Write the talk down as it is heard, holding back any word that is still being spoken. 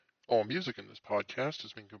All music in this podcast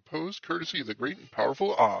has been composed courtesy of the great and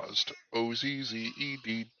powerful Ozd,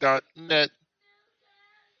 OZZED.net.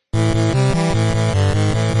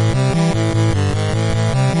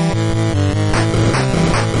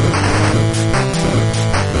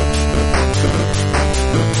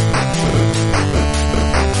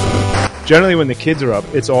 Generally, when the kids are up,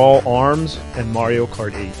 it's all ARMS and Mario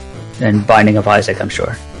Kart 8. And Binding of Isaac, I'm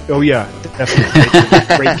sure. Oh yeah,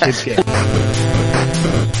 definitely. Great kids game.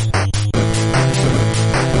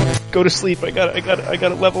 Go to sleep. I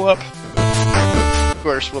gotta level up. Of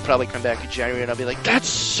course, we'll probably come back in January and I'll be like, that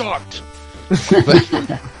sucked!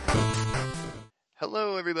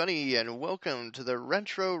 Hello, everybody, and welcome to the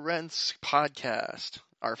Retro Rents podcast.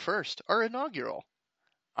 Our inaugural.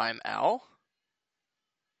 I'm Al.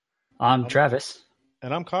 I'm Travis.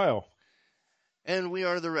 And I'm Kyle. And we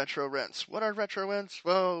are the Retro Rents. What are Retro Rents?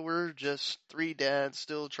 Well, we're just three dads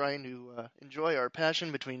still trying to enjoy our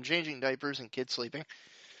passion between changing diapers and kids sleeping.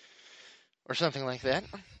 Or something like that.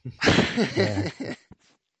 Yeah.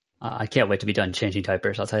 I can't wait to be done changing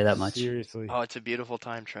diapers, I'll tell you that much. Seriously. Oh, it's a beautiful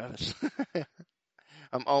time, Travis.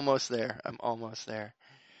 I'm almost there.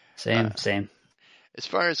 Same. As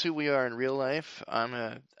far as who we are in real life, I'm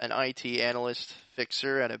an IT analyst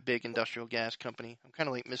fixer at a big industrial gas company. I'm kind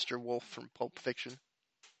of like Mr. Wolf from Pulp Fiction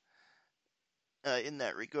in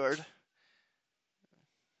that regard.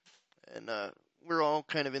 And we're all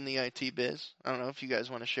kind of in the IT biz. I don't know if you guys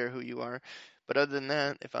want to share who you are. But other than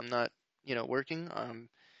that, if I'm not, working, I'm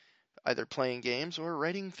either playing games or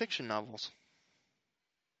writing fiction novels.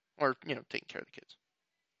 Or, taking care of the kids.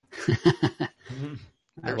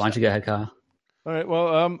 All right, why don't you go ahead, Kyle? All right. Well,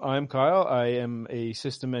 I'm Kyle. I am a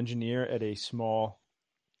system engineer at a small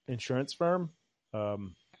insurance firm.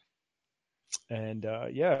 When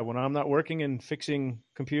I'm not working and fixing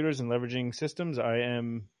computers and leveraging systems, I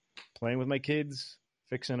am playing with my kids,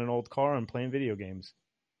 fixing an old car, and playing video games.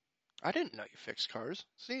 I didn't know you fixed cars.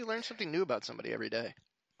 See, you learn something new about somebody every day.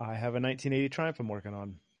 I have a 1980 Triumph I'm working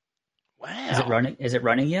on. Wow. Is it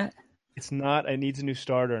running yet? It's not. It needs a new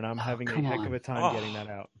starter, and I'm having a heck of a time getting that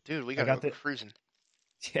out. Dude, we got to go cruising.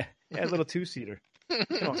 Yeah, a little two-seater. We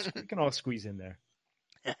can all squeeze in there.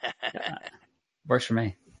 Works for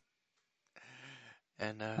me.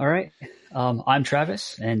 And all right. I'm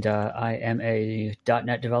Travis, and I am a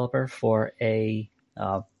 .NET developer for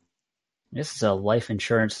this is a life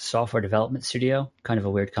insurance software development studio. Kind of a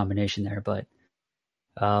weird combination there, but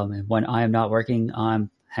when I am not working, I'm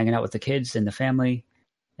hanging out with the kids and the family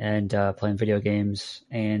and playing video games,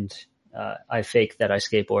 and I fake that I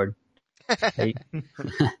skateboard. I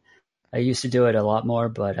used to do it a lot more,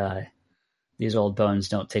 but these old bones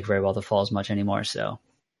don't take very well to falls much anymore, so.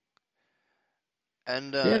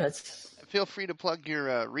 And feel free to plug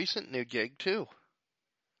your recent new gig, too.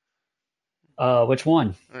 Which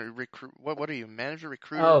one? What are you, manager,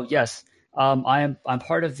 recruiter? Oh, yes. I'm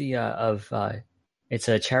part of the it's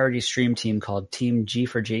a charity stream team called Team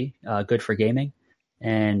G4G, Good for Gaming,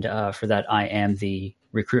 and for that I am the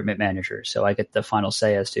recruitment manager, so I get the final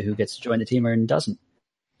say as to who gets to join the team and doesn't.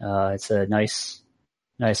 It's a nice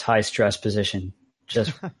high stress position,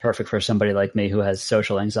 just perfect for somebody like me who has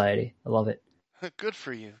social anxiety. I love it. Good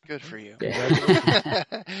for you. Yeah.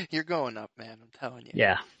 You're going up, man. I'm telling you.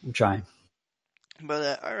 Yeah, I'm trying.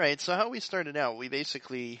 But all right, so how we started out, we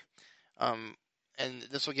basically, and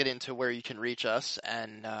this will get into where you can reach us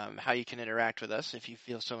and how you can interact with us if you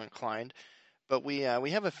feel so inclined. But we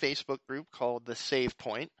have a Facebook group called The Save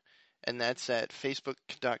Point, and that's at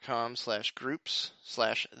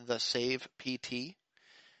facebook.com/groups/thesavegt.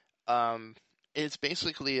 It's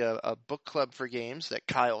basically a book club for games that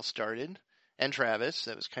Kyle started, and Travis.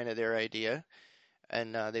 That was kind of their idea,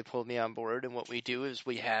 and they pulled me on board. And what we do is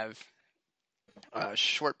we have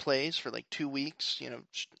short plays for like 2 weeks,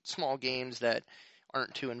 small games that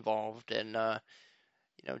aren't too involved, and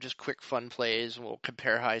just quick fun plays. We'll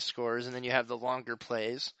compare high scores, and then you have the longer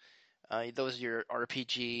plays. Those are your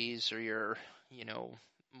RPGs or your,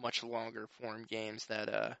 much longer form games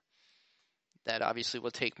that obviously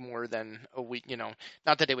will take more than a week,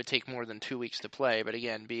 not that it would take more than 2 weeks to play, but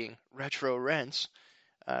again, being Retro Rents,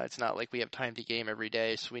 it's not like we have time to game every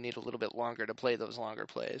day, so we need a little bit longer to play those longer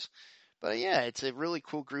plays. But yeah, it's a really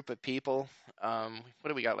cool group of people. What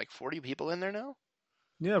do we got, like 40 people in there now?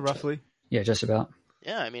 Yeah, roughly. Yeah, just about.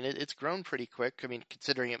 Yeah, I mean, it's grown pretty quick. I mean,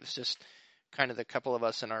 considering it was just kind of the couple of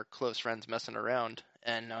us and our close friends messing around.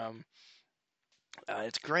 And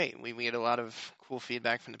it's great. We get a lot of cool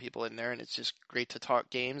feedback from the people in there, and it's just great to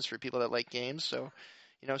talk games for people that like games. So,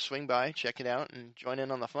 swing by, check it out, and join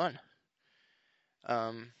in on the fun.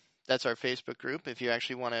 That's our Facebook group. If you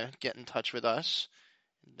actually want to get in touch with us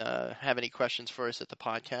have any questions for us at the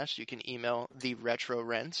podcast, you can email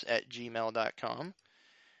theretrorents@gmail.com.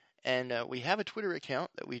 And we have a Twitter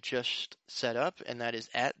account that we just set up, and that is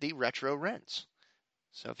 @theretrorents.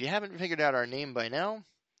 So if you haven't figured out our name by now,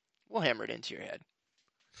 we'll hammer it into your head.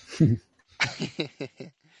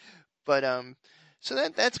 But so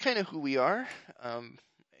that's kind of who we are, and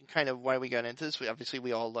kind of why we got into this.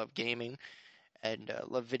 We all love gaming and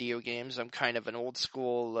love video games. I'm kind of an old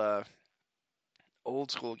school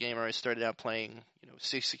gamer. I started out playing,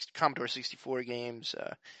 Commodore 64 games.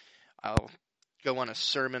 I'll go on a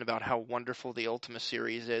sermon about how wonderful the Ultima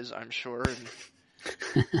series is, I'm sure, and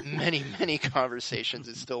many, many conversations.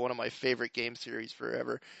 It's still one of my favorite game series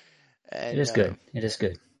forever. And, it is good. It is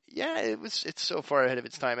good. Yeah, it's so far ahead of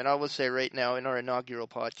its time. And I will say right now, in our inaugural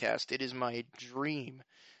podcast, it is my dream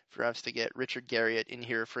for us to get Richard Garriott in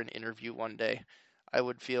here for an interview one day. I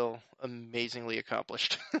would feel amazingly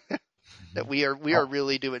accomplished. That we are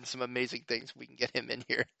really doing some amazing things if we can get him in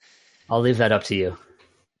here. I'll leave that up to you.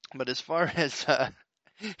 But as far as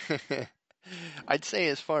I'd say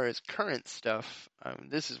as far as current stuff,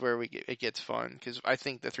 this is where it gets fun, because I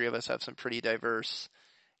think the three of us have some pretty diverse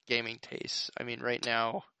gaming tastes. I mean, right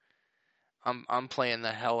now, I'm playing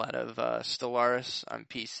the hell out of Stellaris on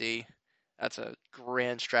PC. That's a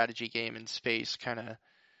grand strategy game in space, kind of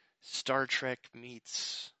Star Trek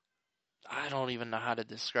meets. I don't even know how to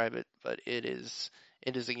describe it, but it is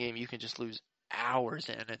a game you can just lose hours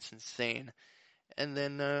in. It's insane. And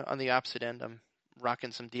then on the opposite end, I'm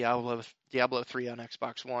rocking some Diablo 3 on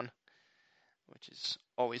Xbox One, which is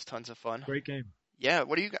always tons of fun. Great game. Yeah,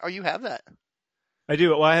 you have that? I do.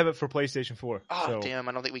 Well, I have it for PlayStation 4. Oh, so damn,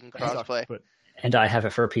 I don't think we can cross-play. But And I have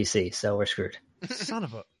it for PC, so we're screwed. son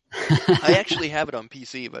of a... I actually have it on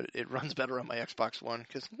PC, but it runs better on my Xbox One,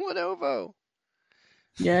 because Lenovo!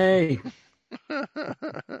 Yay!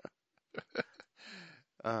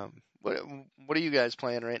 What are you guys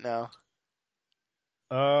playing right now?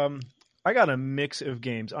 I got a mix of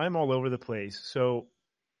games. I'm all over the place. So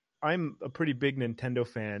I'm a pretty big Nintendo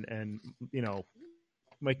fan, and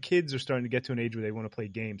my kids are starting to get to an age where they want to play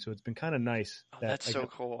games. So it's been kind of nice. That's so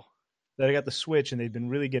cool. That I got the Switch, and they've been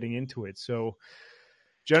really getting into it. So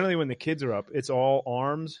generally, when the kids are up, it's all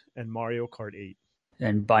ARMS and Mario Kart 8.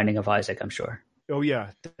 And Binding of Isaac, I'm sure. Oh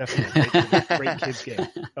yeah, definitely. Great kids game.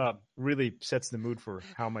 Really sets the mood for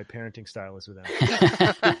how my parenting style is with them.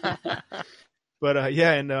 But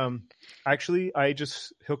actually, I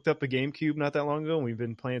just hooked up a GameCube not that long ago, and we've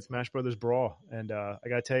been playing Smash Brothers Brawl. And I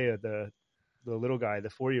gotta tell you, the little guy, the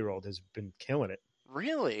 4-year-old, has been killing it.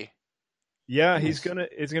 Really? Yeah, nice.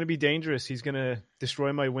 It's gonna be dangerous. He's gonna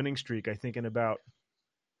destroy my winning streak, I think, in about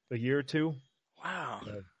a year or two. Wow.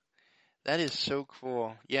 That is so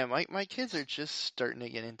cool. Yeah, my kids are just starting to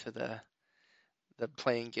get into the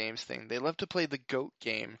playing games thing. They love to play the GOAT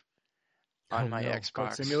game on my Xbox.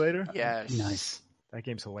 GOAT Simulator? Yes. Nice. That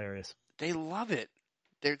game's hilarious. They love it.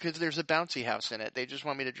 Because there's a bouncy house in it. They just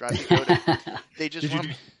want me to drive the GOAT. They just want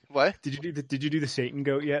me... What? Did you do the Satan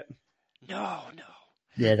GOAT yet? No.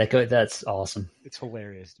 Yeah, that's awesome. It's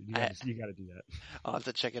hilarious, dude. You got to do that. I'll have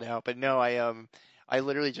to check it out. But no, I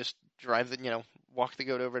literally just drive walk the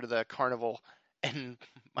GOAT over to the carnival, and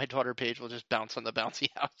my daughter Paige will just bounce on the bouncy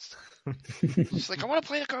house. She's like, I want to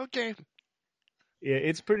play the GOAT game. Yeah,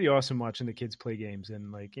 it's pretty awesome watching the kids play games,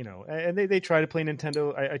 and and they try to play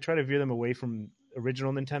Nintendo. I try to veer them away from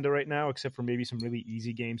original Nintendo right now, except for maybe some really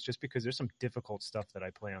easy games, just because there's some difficult stuff that I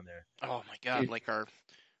play on there. Oh my god,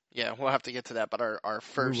 we'll have to get to that, but our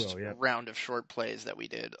first round of short plays that we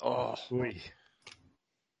did. Oh.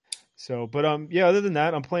 So, but other than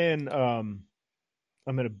that, I'm playing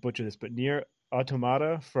I'm going to butcher this, but Nier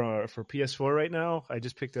Automata for PS4 right now. I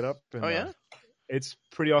just picked it up. And, it's a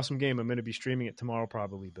pretty awesome game. I'm going to be streaming it tomorrow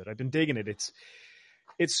probably, but I've been digging it. It's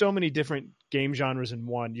so many different game genres in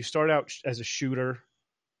one. You start out as a shooter,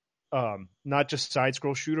 not just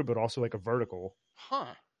side-scroll shooter, but also like a vertical.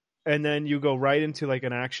 Huh. And then you go right into like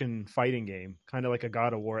an action fighting game, kind of like a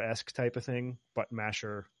God of War-esque type of thing, but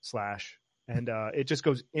masher slash. And it just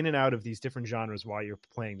goes in and out of these different genres while you're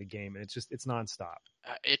playing the game, and it's nonstop.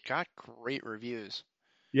 It got great reviews.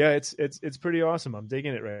 Yeah, it's pretty awesome. I'm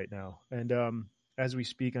digging it right now. And as we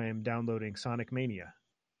speak, I am downloading Sonic Mania.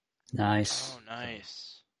 Nice. Oh,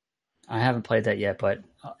 nice. I haven't played that yet, but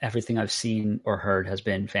everything I've seen or heard has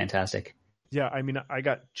been fantastic. Yeah, I mean, I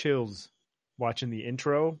got chills watching the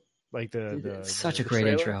intro, like such a great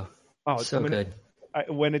trailer. Intro. Oh, it's so good.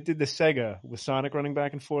 When it did the Sega with Sonic running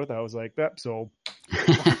back and forth, I was like, "That sold."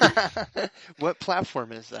 What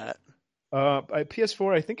platform is that?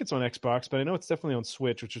 PS4. I think it's on Xbox, but I know it's definitely on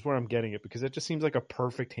Switch, which is where I'm getting it because it just seems like a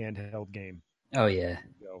perfect handheld game. Oh yeah.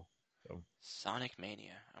 So So Sonic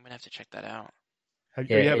Mania. I'm gonna have to check that out.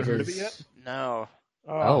 You haven't heard of it yet? No.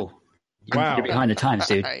 Oh. Wow. You're behind the times,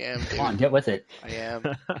 dude. I am. Come on, get with it. I am.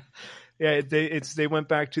 Yeah, they went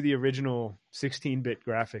back to the original 16-bit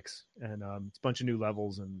graphics, and it's a bunch of new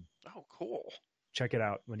levels. And oh, cool! Check it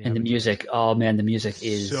out when you. And the music, oh man, the music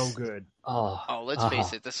is so good. Oh, let's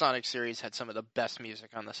face it, the Sonic series had some of the best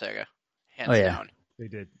music on the Sega, hands yeah. down. They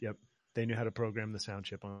did. Yep, they knew how to program the sound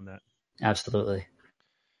chip on that. Absolutely.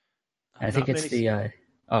 I think it's the.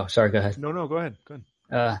 Oh, sorry. Go ahead. No, go ahead. Go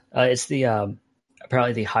ahead. It's the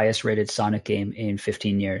apparently the highest rated Sonic game in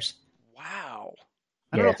 15 years. Wow.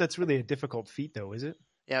 I don't know if that's really a difficult feat, though, is it?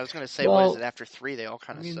 Yeah, I was going to say, what is it? After 3, they all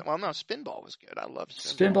kind of... Well, no, Spinball was good. I love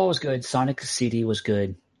Spinball. Spinball was good. Sonic CD was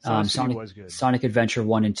good. Sonic was good. Sonic Adventure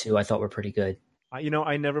 1 and 2 I thought were pretty good.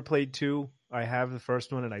 I never played 2. I have the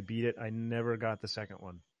first one, and I beat it. I never got the second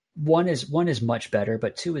one. 1 is much better,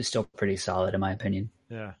 but 2 is still pretty solid, in my opinion.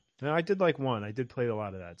 Yeah. No, I did like 1. I did play a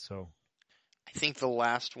lot of that, so... I think the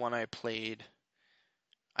last one I played...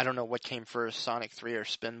 I don't know what came first, Sonic 3 or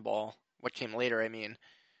Spinball. What came later, I mean.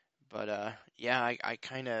 But, yeah, I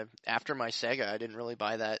kind of... After my Sega, I didn't really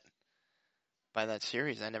buy that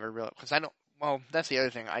series. I never really... Because I don't... Well, that's the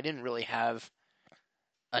other thing. I didn't really have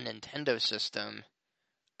a Nintendo system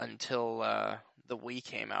until the Wii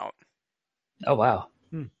came out. Oh, wow.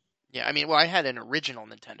 Yeah, I mean, well, I had an original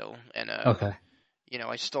Nintendo. And, okay.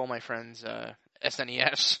 I stole my friend's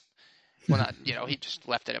SNES. Well, not, he just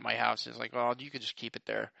left it at my house. He was like, well, you could just keep it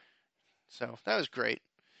there. So that was great.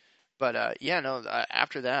 But,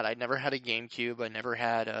 after that, I never had a GameCube. I never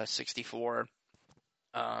had a 64.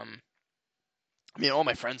 I mean, all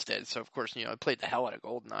my friends did. So, of course, I played the hell out of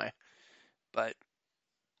GoldenEye. But,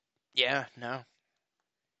 yeah, no.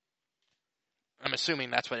 I'm assuming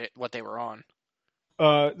that's what they were on.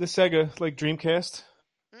 The Sega, like Dreamcast.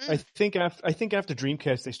 I think after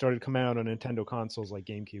Dreamcast they started coming out on Nintendo consoles like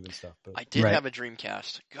GameCube and stuff. But I did have a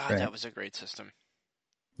Dreamcast. God, that was a great system.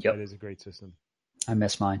 Yep. That is a great system. I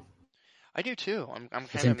miss mine. I do too. I'm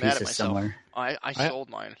kind of mad at myself. Somewhere. I sold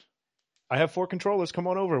mine. I have 4 controllers. Come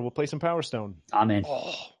on over. We'll play some Power Stone. I'm in.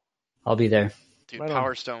 Oh. I'll be there. Dude,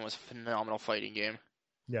 Power Stone was a phenomenal fighting game.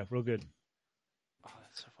 Yeah, real good. Oh,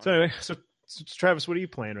 that's so fun. So anyway, so Travis, what are you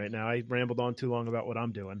playing right now? I rambled on too long about what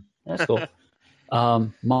I'm doing. That's cool.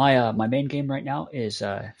 My main game right now is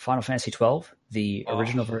Final Fantasy XII, the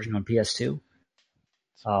original version on PS2.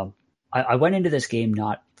 I went into this game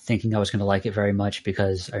not thinking I was going to like it very much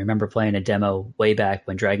because I remember playing a demo way back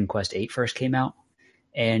when Dragon Quest VIII first came out,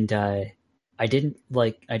 and back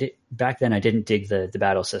then I didn't dig the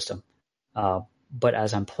battle system. But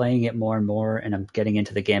as I'm playing it more and more, and I'm getting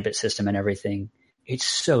into the Gambit system and everything, it's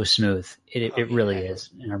so smooth. It really is,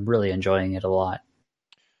 and I'm really enjoying it a lot.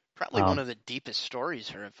 Probably one of the deepest stories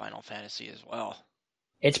here in Final Fantasy as well.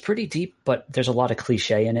 It's pretty deep, but there's a lot of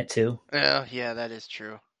cliche in it too. Yeah, that is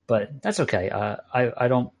true. But that's okay. I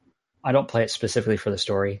don't play it specifically for the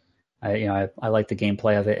story. I like the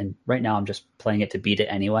gameplay of it, and right now I'm just playing it to beat it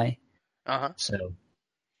anyway. So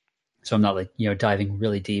I'm not diving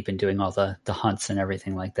really deep and doing all the hunts and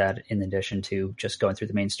everything like that. In addition to just going through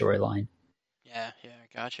the main storyline. Yeah,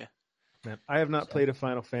 gotcha. Man, I have not played a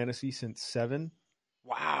Final Fantasy since 7.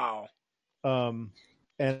 Wow. And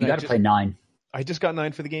you got to play 9. I just got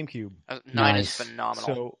 9 for the GameCube. 9 is phenomenal.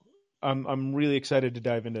 So I'm really excited to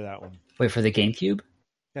dive into that one. Wait, for the GameCube?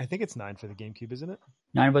 I think it's 9 for the GameCube, isn't it?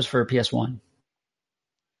 9 was for PS1.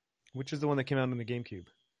 Which is the one that came out on the GameCube?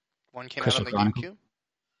 One came out on the GameCube?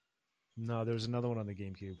 No, there was another one on the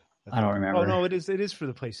GameCube. I don't remember. Oh no, it is for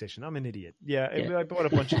the PlayStation. I'm an idiot. Yeah. I bought a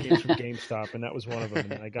bunch of games from GameStop, and that was one of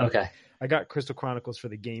them. And I got Crystal Chronicles for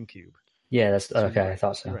the GameCube. Yeah, that's okay. I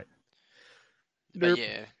thought so. Right. But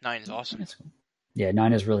yeah, 9 is awesome. Yeah,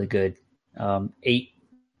 9 is really good. 8,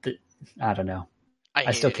 I don't know.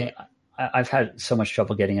 I still can't. I've had so much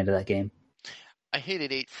trouble getting into that game. I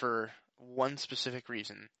hated 8 for one specific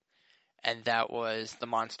reason, and that was the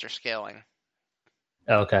monster scaling.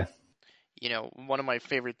 Oh, okay. One of my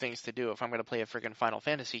favorite things to do if I'm going to play a friggin' Final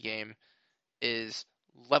Fantasy game is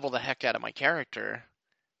level the heck out of my character,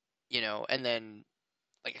 and then,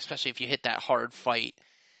 especially if you hit that hard fight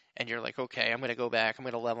and you're like, okay, I'm going to go back, I'm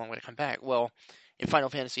going to level, I'm going to come back. Well, in Final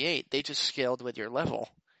Fantasy VIII, they just scaled with your level,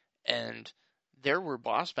 and there were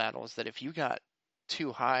boss battles that if you got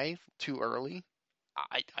too high, too early,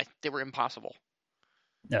 they were impossible.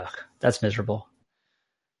 Ugh, that's miserable.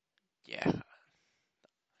 Yeah.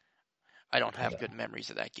 I don't have good memories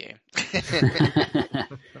of that game.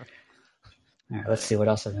 All right, let's see what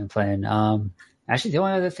else I've been playing. Actually, the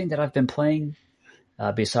only other thing that I've been playing,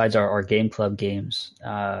 besides our game club games,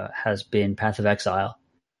 has been Path of Exile.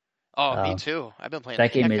 Oh, me too. I've been playing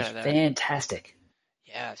that the game heck is out of that. fantastic.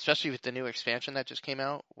 Yeah, especially with the new expansion that just came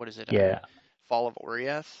out. What is it? Yeah. Fall of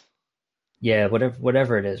Oriath? Yeah,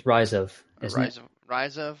 whatever it is, Rise of, isn't it?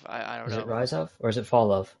 Rise of? I don't know. Is it Rise of or is it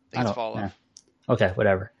Fall of? I think it's Fall of. Okay,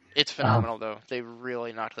 whatever. It's phenomenal though. They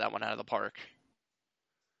really knocked that one out of the park.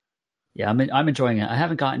 Yeah, I'm enjoying it. I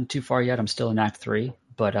haven't gotten too far yet. I'm still in Act 3,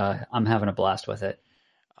 but I'm having a blast with it.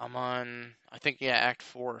 I'm on, I think, Act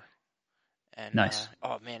 4. And, nice.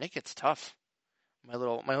 Oh man, it gets tough. My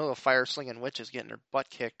little fire slinging witch is getting her butt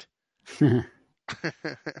kicked.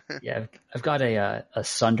 Yeah, I've got a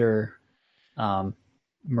Sunder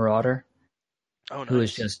Marauder. Oh, nice. Who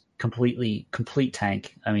is just complete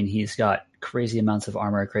tank. I mean, he's got crazy amounts of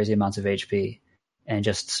armor, crazy amounts of HP, and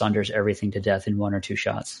just sunders everything to death in 1 or 2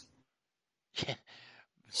 shots. Yeah.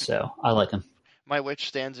 So I like him. My witch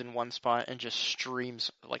stands in one spot and just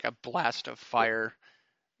streams like a blast of fire,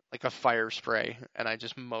 like a fire spray, and I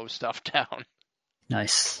just mow stuff down.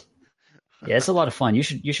 Nice. Yeah, it's a lot of fun. You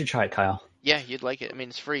should try it, Kyle. Yeah, you'd like it. I mean,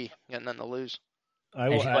 it's free. You got nothing to lose. I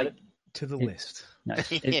will add it to the list. Nice.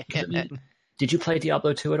 Did you play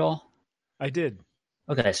Diablo 2 at all? I did.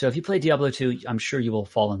 Okay, so if you play Diablo 2, I'm sure you will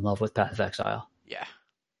fall in love with Path of Exile. Yeah.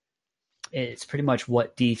 It's pretty much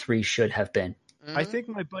what D3 should have been. Mm-hmm. I think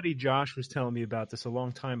my buddy Josh was telling me about this a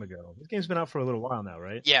long time ago. This game's been out for a little while now,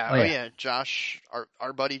 right? Yeah. Oh yeah. Josh,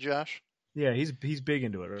 our buddy Josh. Yeah, he's big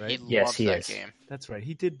into it, right? He loves that game. That's right.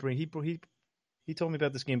 He did bring he told me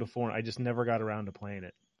about this game before, and I just never got around to playing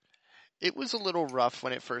it. It was a little rough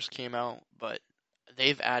when it first came out, but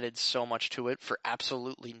they've added so much to it for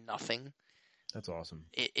absolutely nothing. That's awesome.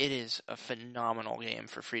 It is a phenomenal game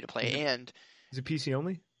for free to play. And is it PC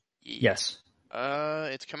only? Yes.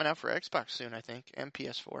 It's coming out for Xbox soon, I think, and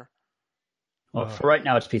PS4. Well, for right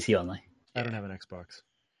now, it's PC only. I don't have an Xbox.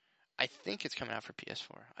 I think it's coming out for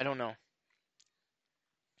PS4. I don't know.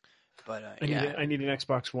 But I need an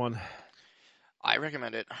Xbox One. I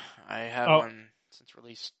recommend it. I have one since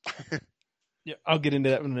release. Yeah, I'll get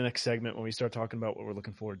into that in the next segment when we start talking about what we're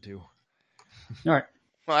looking forward to. All right.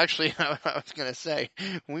 Well, actually, I was going to say,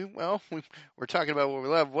 we're talking about what we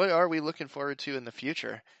love. What are we looking forward to in the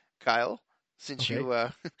future, Kyle? Since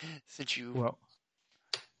you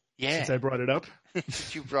since I brought it up.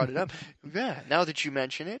 Since you brought it up, yeah. Now that you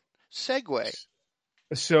mention it, segue.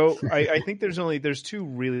 So I think there's 2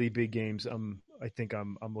 really big games. I think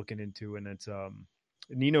I'm looking into, and it's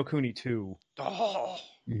Ni no Kuni 2,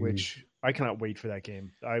 which I cannot wait for that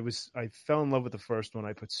game. I fell in love with the first one.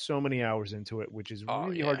 I put so many hours into it, which is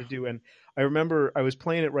really hard to do. And I remember I was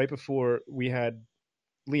playing it right before we had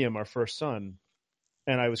Liam, our first son,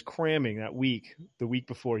 and I was cramming the week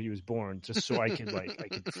before he was born, just so I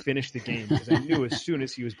could finish the game, because I knew as soon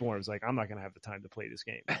as he was born, I was like, I'm not going to have the time to play this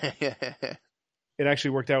game. It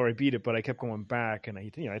actually worked out where I beat it, but I kept going back, and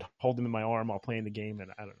I'd hold him in my arm while playing the game,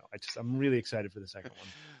 and I don't know. I'm really excited for the second one.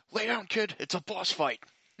 Lay down, kid. It's a boss fight.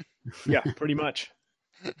 Yeah, pretty much.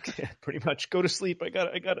 Pretty much. Go to sleep. I got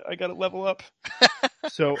to level up.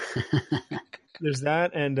 So there's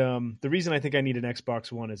that, and the reason I think I need an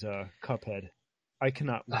Xbox One is Cuphead. I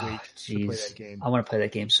cannot wait to play that game. I want to play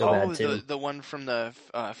that game so bad too. The one from the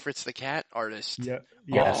Fritz the Cat artist. Yeah.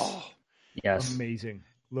 Yes. Oh. Yes. Amazing.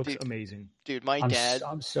 Looks amazing. Dude, my dad.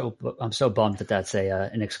 I'm so bummed that that's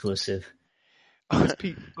an exclusive.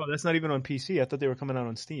 That's not even on PC. I thought they were coming out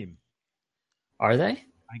on Steam. Are they?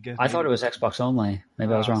 I guess. I thought it was Xbox only.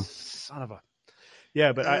 Maybe I was wrong. Son of a.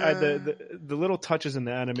 Yeah, but the little touches in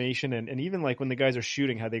the animation and even like when the guys are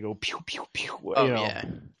shooting, how they go pew pew pew,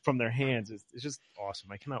 from their hands, it's just awesome.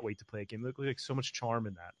 I cannot wait to play a game. There's like so much charm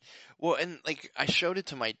in that. Well, and like I showed it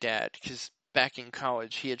to my dad because back in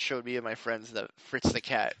college he had showed me and my friends the Fritz the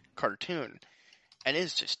Cat cartoon, and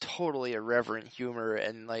it's just totally irreverent humor.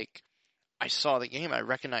 And like I saw the game, I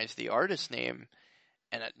recognized the artist's name,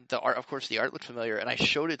 and the art, of course, the art looked familiar. And I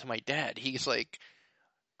showed it to my dad. He's like,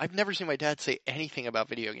 I've never seen my dad say anything about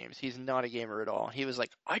video games. He's not a gamer at all. He was like,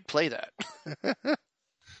 I'd play that.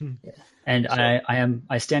 Yeah. And so,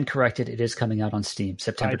 I stand corrected. It is coming out on Steam,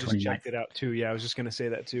 September 29th. I just checked it out too. Yeah, I was just going to say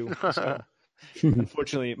that too. So,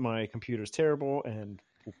 unfortunately, my computer's terrible and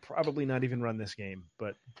will probably not even run this game.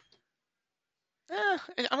 But I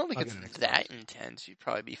don't think it's that intense. You'd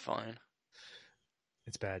probably be fine.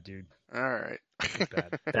 It's bad, dude. All right. It's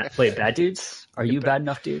bad. Wait, bad dudes? Are you bad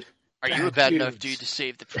enough, dude? Are you a bad enough dude to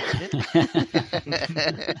save the president?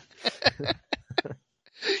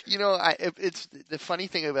 It's the funny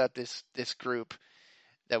thing about this group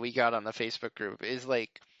that we got on the Facebook group is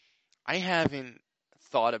like I haven't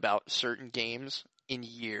thought about certain games in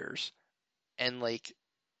years, and like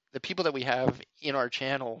the people that we have in our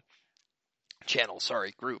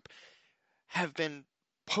group have been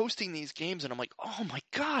posting these games, and I'm like, oh my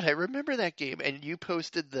god, I remember that game. And you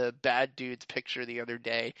posted the Bad Dudes picture the other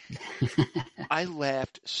day. I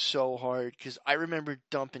laughed so hard because I remember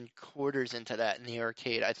dumping quarters into that in the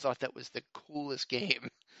arcade. I thought that was the coolest game.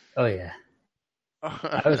 Oh yeah,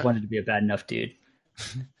 I always wanted to be a bad enough dude.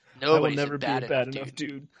 I will never be a bad enough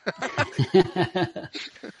dude.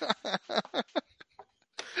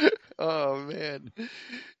 Oh man.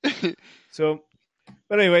 So,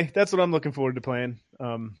 but anyway, that's what I'm looking forward to playing. I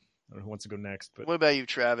don't know who wants to go next, but what about you,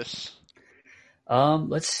 Travis?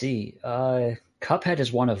 Let's see. Cuphead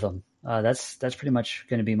is one of them. That's pretty much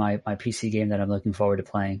going to be my PC game that I'm looking forward to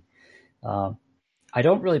playing. I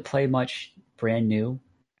don't really play much brand new.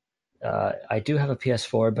 I do have a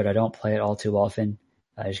PS4, but I don't play it all too often,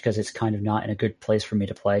 just because it's kind of not in a good place for me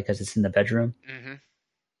to play because it's in the bedroom.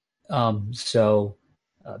 Mm-hmm. So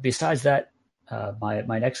besides that,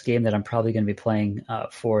 my next game that I'm probably going to be playing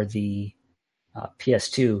for the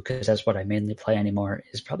PS2, because that's what I mainly play anymore,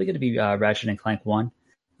 is probably going to be Ratchet and Clank 1.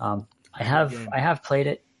 I have played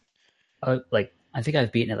it. I think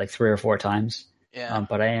I've beaten it like 3 or 4 times. Yeah.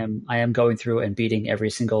 But I am going through and beating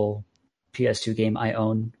every single PS2 game I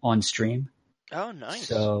own on stream. Oh, nice.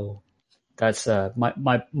 So that's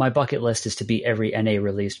my bucket list is to beat every NA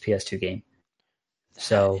released PS2 game.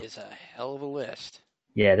 That is a hell of a list.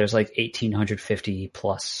 Yeah, there's like 1,850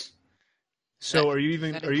 plus. So are you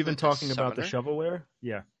even talking about the shovelware?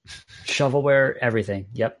 Yeah. Shovelware, everything.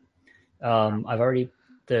 Yep. I've already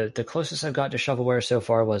the closest I've got to shovelware so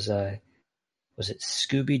far was it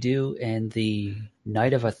Scooby-Doo and the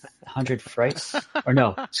Night of 100 Frights? Or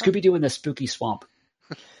no, Scooby-Doo and the Spooky Swamp.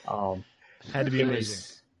 Had to be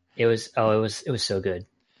amazing. It was so good.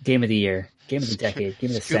 Game of the year, game of the decade, game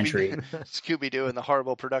of the century. Scooby-Doo and the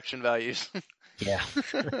horrible production values. Yeah.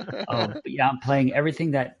 But yeah, I'm playing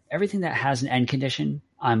everything that has an end condition.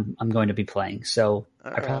 I'm going to be playing. So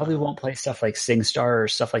I probably won't play stuff like SingStar or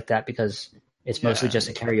stuff like that because it's mostly just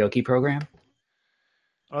a karaoke program.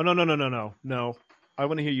 Oh no! I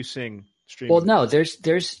want to hear you sing. Well, no,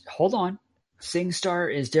 there's hold on.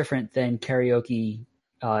 SingStar is different than karaoke.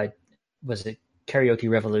 Was it Karaoke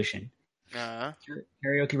Revolution?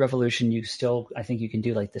 Karaoke Revolution, I think you can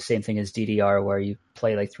do like the same thing as DDR, where you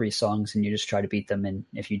play like 3 songs and you just try to beat them, and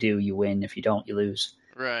if you do, you win. If you don't, you lose.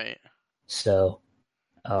 Right. So,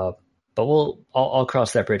 but I'll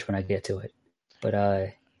cross that bridge when I get to it.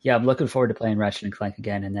 But yeah, I'm looking forward to playing Ratchet and Clank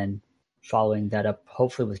again, and then following that up,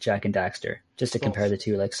 hopefully with Jak and Daxter, just to compare the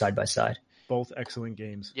two like side by side. Both excellent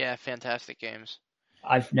games. Yeah, fantastic games.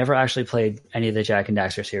 I've never actually played any of the Jak and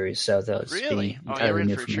Daxter series, so those really? Oh, you're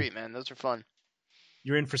in for a treat, man. Those are fun.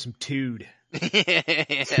 You're in for some tood.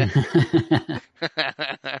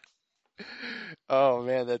 Oh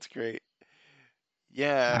man, that's great.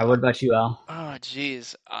 Yeah. What about you, Al? Oh,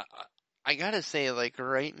 geez. I gotta say, like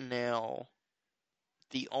right now,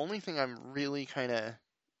 the only thing I'm really kind of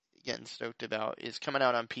getting stoked about is coming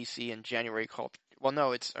out on PC in January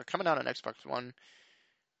it's coming out on Xbox One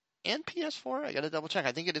and PS4. I gotta double check.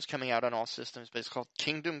 I think it is coming out on all systems, but it's called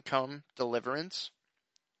Kingdom Come Deliverance.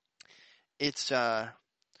 It's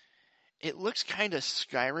it looks kind of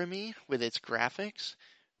Skyrim-y with its graphics,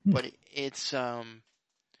 but it's an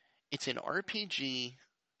RPG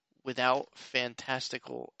without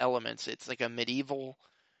fantastical elements. It's like a medieval.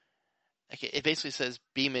 Like it basically says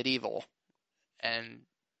be medieval, and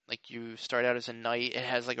like you start out as a knight. It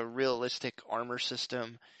has like a realistic armor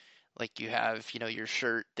system. Like you have, your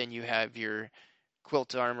shirt, then you have your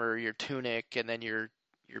quilt armor, your tunic, and then your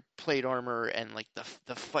plate armor, and like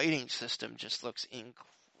the fighting system just looks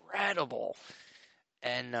incredible.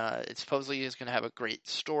 And it supposedly is going to have a great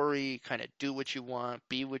story, kind of do what you want,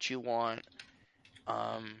 be what you want.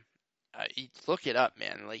 Look it up,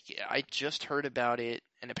 man. Like I just heard about it,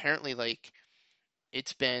 and apparently like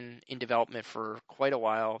it's been in development for quite a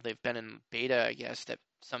while. They've been in beta, I guess, that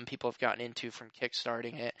some people have gotten into from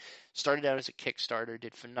kickstarting it. Started out as a Kickstarter,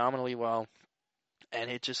 did phenomenally well,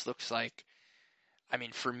 and it just looks like, I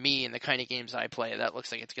mean, for me and the kind of games I play, that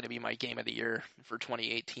looks like it's going to be my game of the year for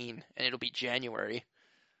 2018, and it'll be January.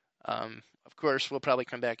 Of course, we'll probably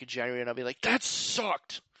come back in January, and I'll be like, that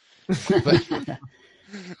sucked! But,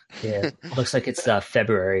 yeah, looks like it's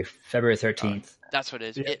February 13th. That's what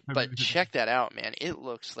it is. Yeah, but check that out, man. It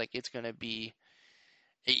looks like it's going to be,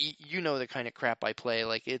 the kind of crap I play.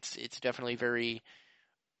 Like it's definitely very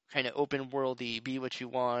kind of open worldy. Be what you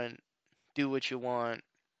want, do what you want,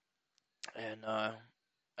 and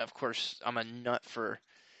of course I'm a nut for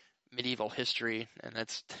medieval history, and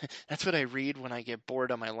that's what I read when I get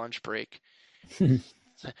bored on my lunch break.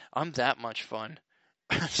 I'm that much fun.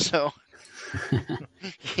 So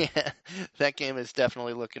yeah, that game is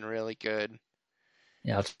definitely looking really good.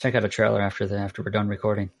 Yeah, I'll check out a trailer after we're done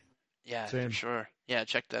recording. Yeah, for sure. Yeah,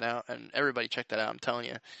 check that out, and everybody check that out. I'm telling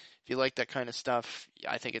you, if you like that kind of stuff,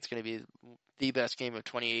 I think it's going to be the best game of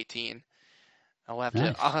 2018. I'll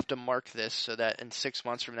have to mark this so that in 6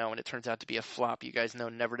 months from now, when it turns out to be a flop, you guys know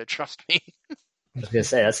never to trust me. I was gonna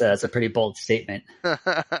say that's a pretty bold statement.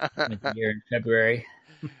 Year in February.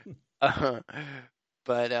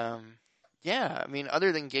 But yeah, I mean,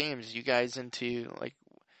 other than games, you guys into like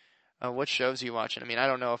what shows are you watching? I mean, I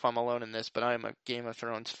don't know if I'm alone in this, but I'm a Game of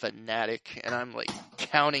Thrones fanatic, and I'm like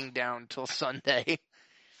counting down till Sunday.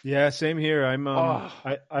 Yeah, same here.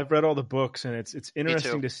 I've read all the books, and it's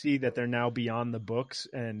interesting to see that they're now beyond the books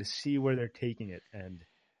and to see where they're taking it. And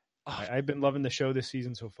I've been loving the show this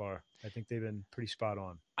season so far. I think they've been pretty spot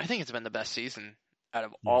on. I think it's been the best season out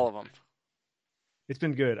of all of them. It's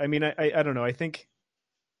been good. I mean, I don't know. I think,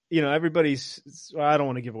 everybody's. Well, I don't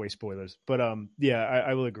want to give away spoilers, but yeah,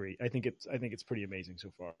 I will agree. I think it's pretty amazing so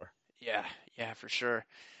far. Yeah, for sure.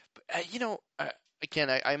 But, again,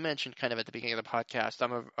 I mentioned kind of at the beginning of the podcast,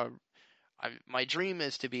 my dream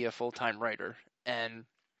is to be a full-time writer, and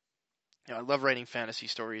I love writing fantasy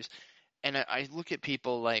stories. And I look at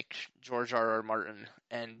people like George R.R. Martin,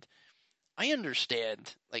 and I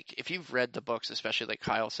understand, like, if you've read the books, especially like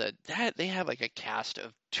Kyle said, that they have like a cast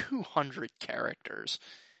of 200 characters.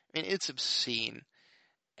 I mean, it's obscene.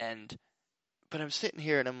 But I'm sitting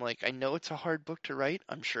here and I'm like, I know it's a hard book to write.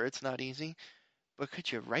 I'm sure it's not easy. But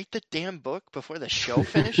could you write the damn book before the show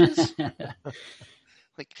finishes?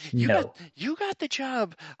 Like, you got the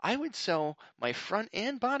job I would sell my front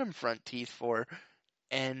and bottom front teeth for,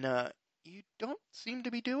 and you don't seem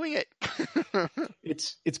to be doing it.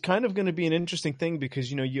 It's kind of going to be an interesting thing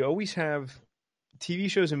because, you always have TV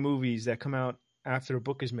shows and movies that come out after a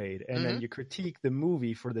book is made, and then you critique the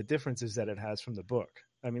movie for the differences that it has from the book.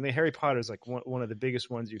 I mean, Harry Potter is like one of the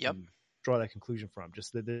biggest ones you can draw that conclusion from.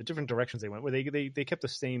 Just the different directions they went, where they kept the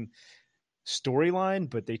same storyline,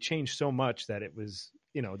 but they changed so much that it was,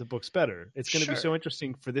 the book's better. It's going to be so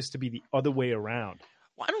interesting for this to be the other way around.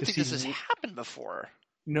 Well, I don't think this has happened before.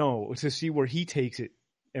 No, to see where he takes it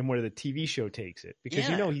and where the TV show takes it, because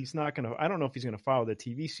he's not going to. I don't know if he's going to follow the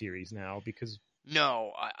TV series now because.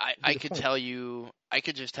 No, I could tell you. I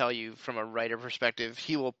could just tell you from a writer perspective,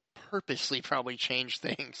 he will purposely probably change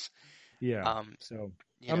things. Yeah. So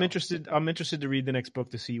I'm interested. I'm interested to read the next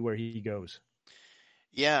book to see where he goes.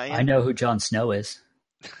 Yeah, I know who Jon Snow is.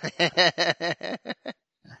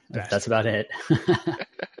 That's about it.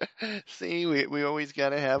 See, we always got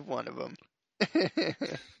to have one of them.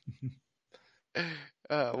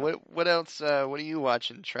 What else? What are you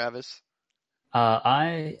watching, Travis?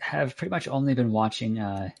 I have pretty much only been watching.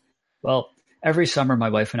 Every summer my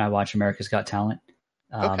wife and I watch America's Got Talent.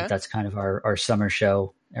 That's kind of our summer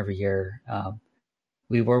show every year.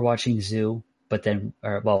 We were watching Zoo, but then,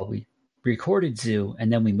 we recorded Zoo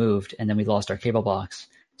and then we moved and then we lost our cable box.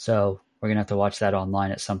 So we're gonna have to watch that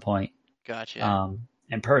online at some point. Gotcha.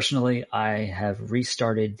 And personally, I have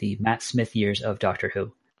restarted the Matt Smith years of Doctor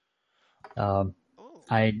Who.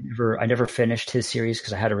 I never finished his series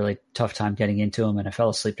because I had a really tough time getting into him, and I fell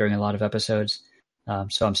asleep during a lot of episodes.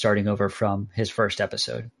 So I'm starting over from his first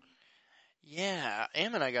episode. Yeah,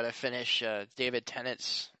 Am and I got to finish David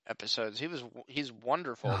Tennant's episodes. He's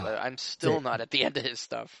wonderful, but I'm still not at the end of his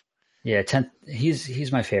stuff. Yeah,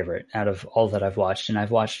 he's my favorite out of all that I've watched, and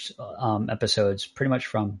I've watched episodes pretty much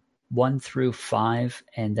from 1 through 5,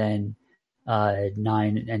 and then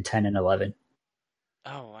 9 and 10 and 11.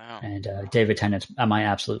 Oh wow! And David Tennant's my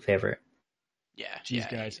absolute favorite. Yeah,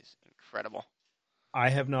 guys, he's incredible. I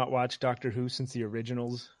have not watched Doctor Who since the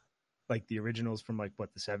originals, from the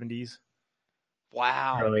 70s.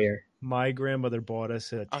 Wow. Earlier. My grandmother bought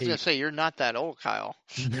us a tape. I was going to say, you're not that old, Kyle.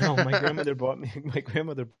 No, my grandmother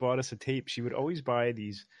bought us a tape. She would always buy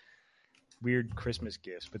these weird Christmas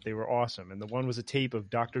gifts, but they were awesome. And the one was a tape of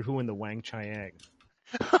Doctor Who and the Wang Chiang.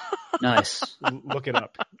 Nice. Look it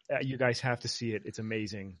up. You guys have to see it. It's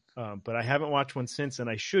amazing. But I haven't watched one since, and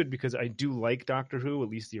I should because I do like Doctor Who, at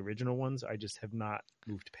least the original ones. I just have not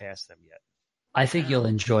moved past them yet. I think you'll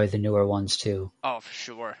enjoy the newer ones too. Oh, for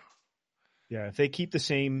sure. Yeah, if they keep the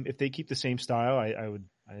same style,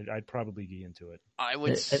 I'd probably be into it. I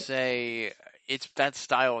would say that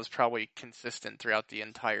style is probably consistent throughout the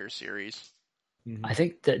entire series. Mm-hmm. I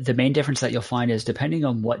think the main difference that you'll find is depending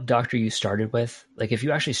on what Doctor you started with. Like if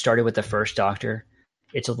you actually started with the first Doctor,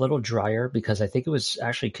 it's a little drier because I think it was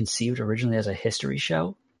actually conceived originally as a history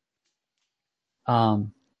show.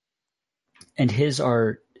 And his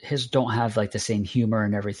don't have like the same humor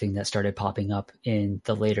and everything that started popping up in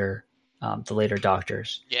the later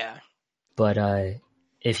Doctors. Yeah. But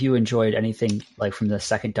if you enjoyed anything like from the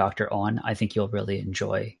second Doctor on, I think you'll really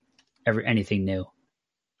enjoy anything new.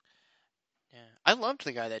 Yeah, I loved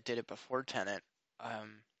the guy that did it before Tenet.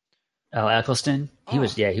 Eccleston, he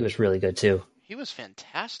was really good too. He was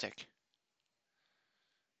fantastic.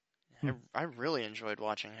 I really enjoyed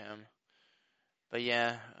watching him. But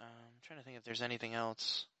yeah, I'm trying to think if there's anything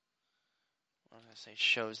else. I'm going to say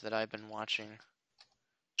shows that I've been watching.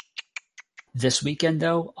 This weekend,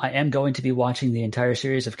 though, I am going to be watching the entire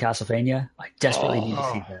series of Castlevania. I desperately need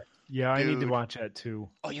to see that. Yeah, I need to watch that too.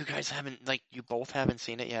 Oh, you guys haven't, you both haven't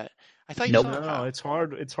seen it yet? I thought you nope. saw it. No, it's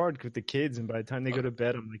hard. It's hard with the kids, and by the time they go to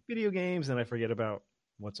bed, I'm like, video games, and I forget about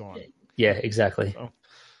what's on. Yeah, exactly.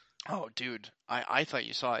 Oh, dude, I thought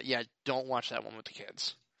you saw it. Yeah, don't watch that one with the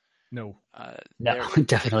kids. No. No,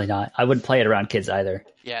 definitely not. I wouldn't play it around kids either.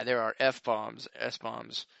 Yeah, there are F-bombs,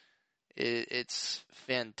 S-bombs. It's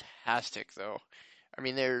fantastic, though. I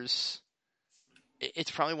mean, it's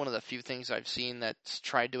probably one of the few things I've seen that's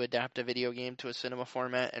tried to adapt a video game to a cinema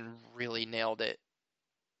format and really nailed it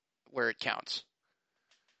where it counts.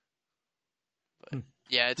 But,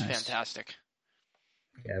 yeah, it's fantastic.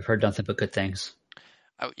 Yeah, I've heard nothing but good things.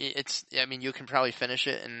 You can probably finish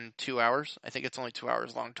it in 2 hours. I think it's only 2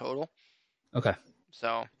 hours long total. Okay.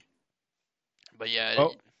 So, but yeah,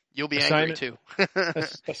 you'll be angry too.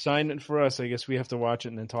 Assignment for us. I guess we have to watch it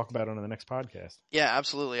and then talk about it on the next podcast. Yeah,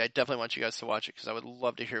 absolutely. I definitely want you guys to watch it because I would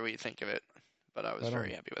love to hear what you think of it. But I was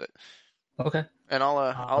very happy with it. Okay. And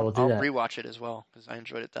I'll rewatch it as well because I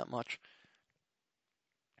enjoyed it that much.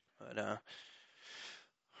 But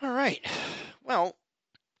all right. Well,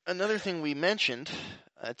 another thing we mentioned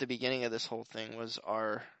at the beginning of this whole thing was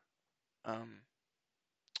our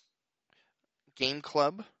game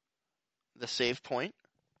club, the Save Point.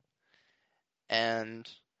 And,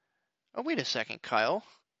 oh, wait a second, Kyle.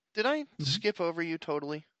 Did I skip over you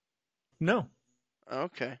totally? No.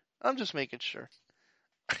 Okay. I'm just making sure.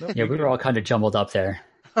 Nope. Yeah, we were all kind of jumbled up there.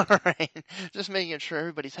 All right. Just making sure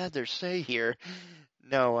everybody's had their say here.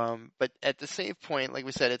 No, but at the Save Point, like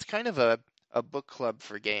we said, it's kind of a book club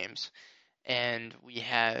for games. And we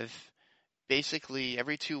have basically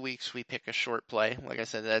every 2 weeks we pick a short play. Like I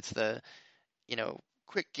said, that's the,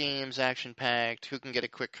 quick games, action-packed, who can get a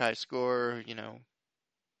quick high score,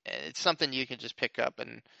 It's something you can just pick up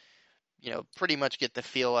and, pretty much get the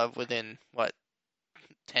feel of within,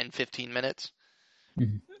 10, 15 minutes?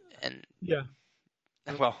 Mm-hmm. And yeah.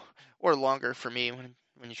 Well, or longer for me when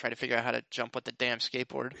you try to figure out how to jump with the damn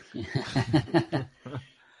skateboard.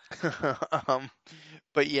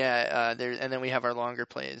 But yeah, and then we have our longer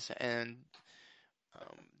plays. And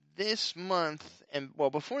this month,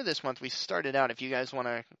 before this month, we started out, if you guys want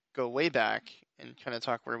to go way back and kind of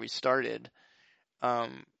talk where we started,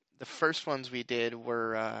 the first ones we did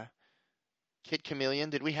were Kid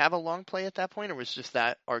Chameleon. Did we have a long play at that point, or was just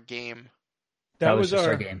that our game? That was just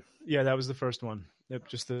our game. Yeah, that was the first one. Yep,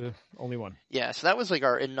 just the only one. Yeah, so that was like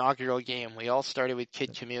our inaugural game. We all started with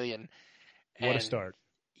Kid Chameleon. What a start.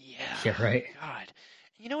 Yeah, right. God.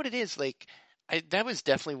 You know what it is? That was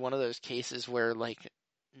definitely one of those cases where,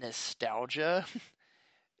 nostalgia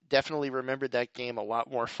definitely remembered that game a lot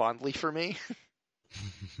more fondly for me.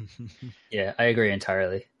 Yeah, I agree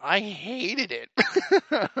entirely. I hated it.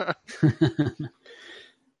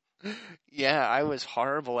 Yeah, I was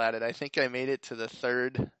horrible at it. I think I made it to the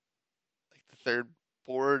third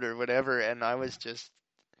board or whatever, and I was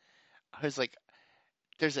like,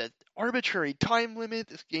 there's an arbitrary time limit.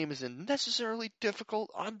 This game is unnecessarily difficult.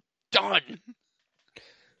 I'm done.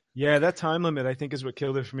 Yeah, that time limit, I think, is what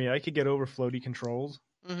killed it for me. I could get over floaty controls,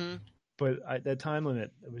 but that time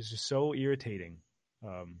limit, it was just so irritating.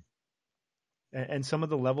 And some of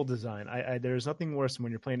the level design, there's nothing worse than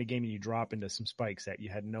when you're playing a game and you drop into some spikes that you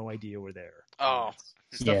had no idea were there. Oh,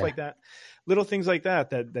 stuff like that. Little things like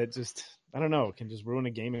that just, I don't know, can just ruin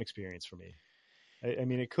a game experience for me. I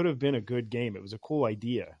mean, it could have been a good game. It was a cool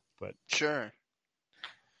idea, but sure.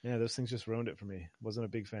 Yeah, those things just ruined it for me. Wasn't a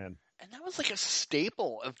big fan. And that was a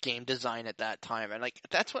staple of game design at that time. And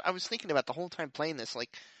that's what I was thinking about the whole time playing this.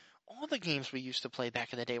 All the games we used to play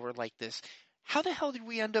back in the day were like this. How the hell did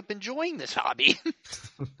we end up enjoying this hobby?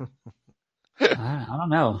 I don't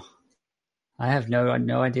know. I have no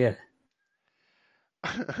idea.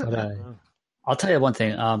 But I'll tell you one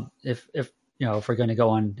thing. If we're going to go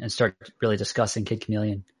on and start really discussing Kid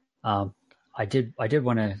Chameleon, I did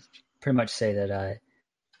want to pretty much say that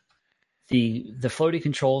the floaty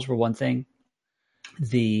controls were one thing.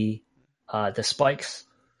 The spikes,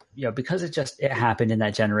 because it happened in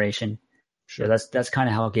that generation. Sure, that's kind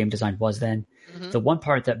of how game design was then. Mm-hmm. The one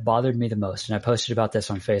part that bothered me the most, and I posted about this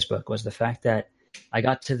on Facebook, was the fact that I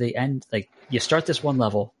got to the end. You start this one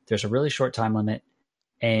level, there's a really short time limit,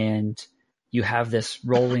 and you have this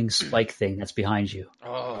rolling spike thing that's behind you.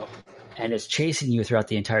 Oh. And it's chasing you throughout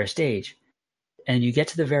the entire stage. And you get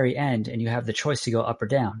to the very end and you have the choice to go up or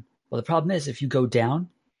down. Well, the problem is if you go down,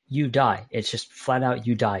 you die. It's just flat out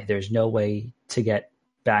you die. There's no way to get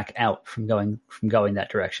back out from going that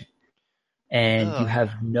direction. And you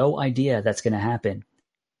have no idea that's going to happen.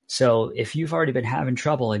 So if you've already been having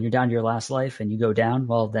trouble and you're down to your last life and you go down,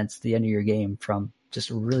 well, that's the end of your game from just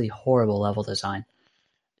a really horrible level design.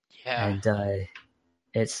 Yeah. And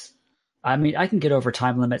I can get over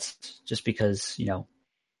time limits just because,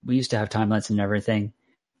 we used to have time limits and everything.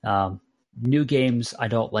 New games, I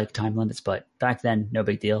don't like time limits, but back then, no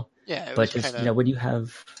big deal. Yeah. But just, when you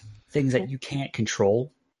have things that you can't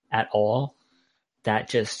control at all, that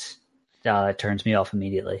just turns me off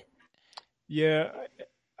immediately. Yeah.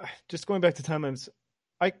 Just going back to time limits,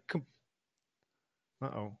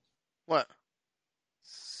 uh-oh. What?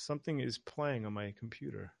 Something is playing on my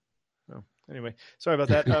computer. Oh, anyway, sorry about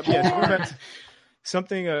that. Yeah, so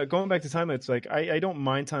going back to time limits, like I don't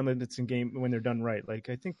mind time limits in game when they're done right. Like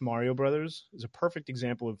I think Mario Brothers is a perfect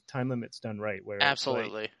example of time limits done right. Where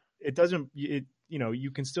absolutely, it doesn't.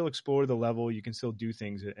 You can still explore the level, you can still do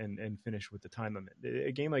things and finish with the time limit.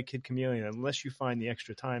 A game like Kid Chameleon, unless you find the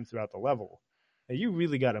extra time throughout the level, you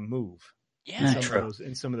really got to move. Yeah,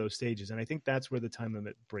 in some of those stages, and I think that's where the time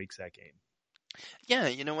limit breaks that game. Yeah,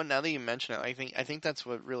 you know what? Now that you mention it, I think that's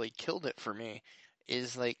what really killed it for me.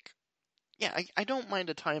 Is like, yeah, I don't mind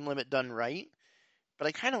a time limit done right, but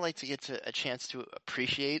I kind of like to get a chance to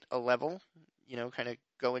appreciate a level. Kind of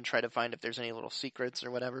go and try to find if there's any little secrets or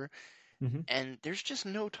whatever. Mm-hmm. And there's just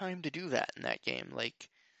no time to do that in that game. Like,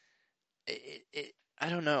 I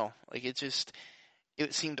don't know. Like,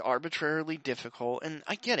 it seemed arbitrarily difficult, and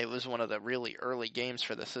I get it was one of the really early games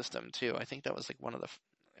for the system too. I think that was like one of the,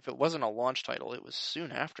 if it wasn't a launch title, it was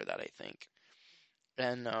soon after that, I think.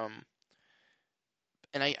 And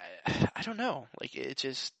I don't know, like it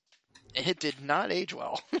did not age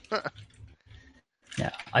well.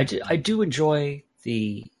 Yeah, I do enjoy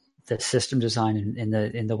the system design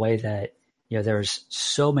in the way that there's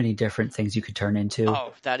so many different things you could turn into.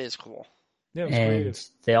 Oh, that is cool. Yeah, and creative.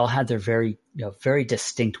 They all had their very very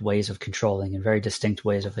distinct ways of controlling and very distinct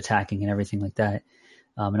ways of attacking and everything like that.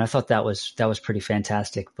 And I thought that was pretty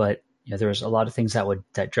fantastic. But there was a lot of things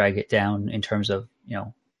that drag it down in terms of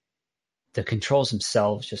the controls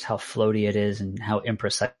themselves, just how floaty it is and how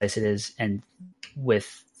imprecise it is. And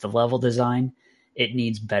with the level design, it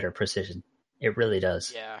needs better precision. It really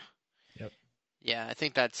does. Yeah. Yep. Yeah, I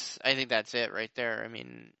think that's it right there. I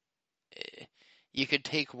mean, you could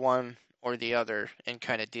take one or the other and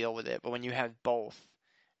kind of deal with it, but when you have both,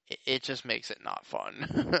 it just makes it not fun.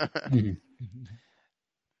 Mm-hmm.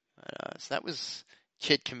 So that was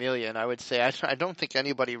Kid Chameleon. I would say I don't think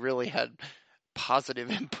anybody really had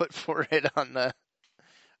positive input for it on the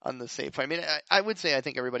save. I mean, I would say I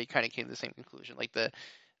think everybody kind of came to the same conclusion. Like the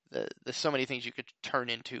so many things you could turn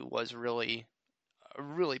into was really a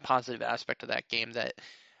really positive aspect of that game that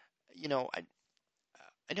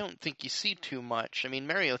I don't think you see too much. I mean,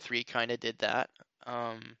 Mario 3 kind of did that,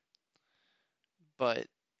 but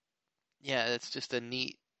yeah, it's just a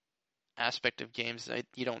neat aspect of games that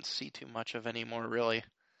you don't see too much of anymore, really.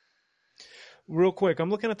 Real quick,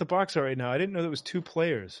 I'm looking at the box art right now. I didn't know there was 2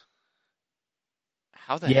 players.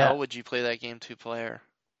 How the hell would you play that game 2-player?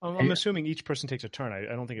 I'm assuming each person takes a turn.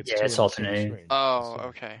 I don't think it's 2 it's alternating. Oh,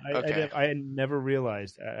 okay. I had never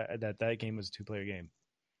realized that game was a 2-player game.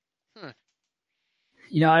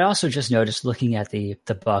 I also just noticed looking at the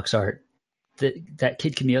box art that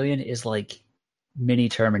Kid Chameleon is like mini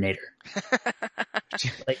Terminator.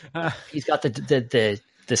 Like he's got the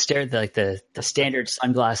standard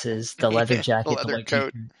sunglasses, the leather jacket, the leather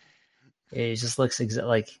coat. It just looks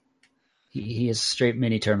like he is straight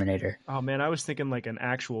mini Terminator. Oh man, I was thinking like an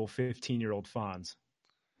actual 15-year-old Fonz.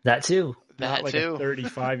 That too. Not like a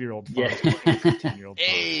 35-year-old Fonz. Yeah. Like a 15-year-old Fonz.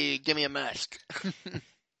 Hey, give me a mask.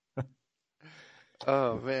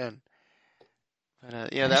 Oh man.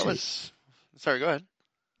 But, yeah, that was. Sorry, go ahead.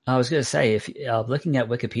 I was going to say, if looking at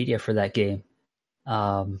Wikipedia for that game,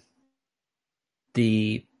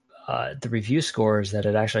 the review scores that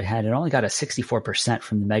it actually had, it only got a 64%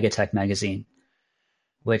 from the Megatech magazine,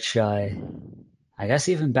 which I guess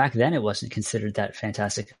even back then it wasn't considered that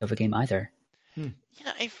fantastic of a game either.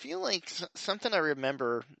 Yeah, I feel like something I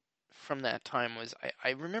remember from that time was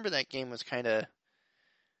I remember that game was kind of.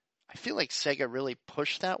 I feel like Sega really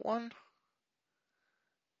pushed that one,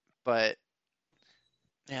 but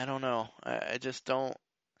yeah, I don't know. I just don't.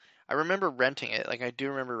 I remember renting it. Like I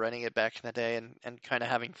do remember renting it back in the day and kind of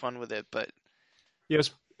having fun with it. But yeah, it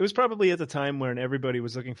was probably at the time when everybody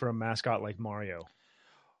was looking for a mascot like Mario.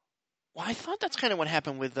 Well, I thought that's kind of what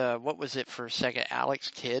happened with what was it for Sega? Alex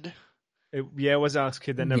Kidd. It was Alex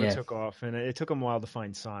Kidd that never took off, and it took them a while to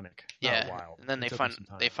find Sonic. Yeah, not a while. And then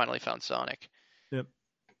they finally found Sonic. Yep.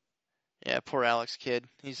 Yeah, poor Alex Kidd.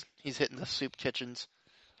 He's hitting the soup kitchens.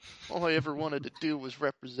 All I ever wanted to do was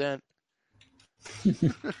represent.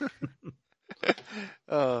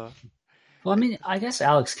 Well, I mean, I guess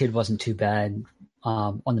Alex Kidd wasn't too bad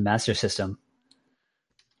on the Master System,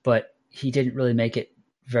 but he didn't really make it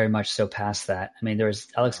very much so past that. I mean, there was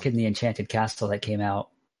Alex Kidd in the Enchanted Castle that came out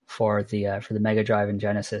for the Mega Drive and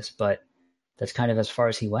Genesis, but that's kind of as far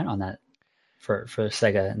as he went on that for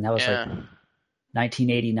Sega, and that was like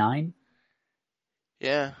 1989.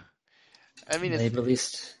 Yeah. I mean, they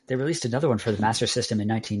released another one for the Master System in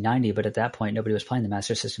 1990, but at that point, nobody was playing the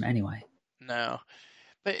Master System anyway. No,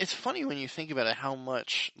 but it's funny when you think about it, how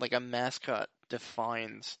much like a mascot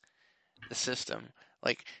defines the system.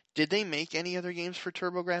 Like, did they make any other games for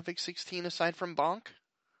TurboGrafx 16 aside from Bonk?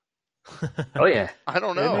 Oh yeah, I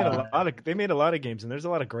don't know. They made a lot of games, and there's a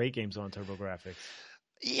lot of great games on TurboGrafx.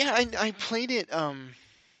 Yeah, I played it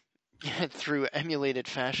through emulated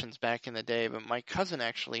fashions back in the day, but my cousin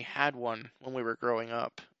actually had one when we were growing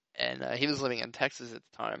up, and he was living in Texas at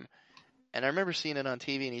the time. And I remember seeing it on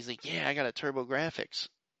TV, and he's like, "Yeah, I got a TurboGrafx,"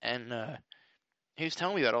 and he was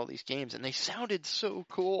telling me about all these games, and they sounded so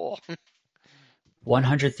cool.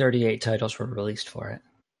 138 titles were released for it.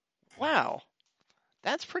 Wow,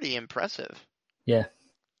 that's pretty impressive. Yeah.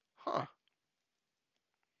 Huh.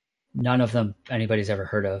 None of them anybody's ever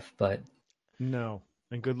heard of, but no.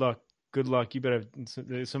 And good luck. Good luck. You better. Some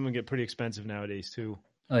of them get pretty expensive nowadays too.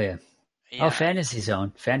 Oh yeah. Oh, Fantasy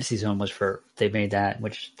Zone. Fantasy Zone was they made that,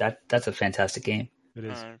 which that's a fantastic game. It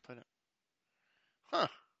is. Huh.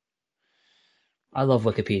 I love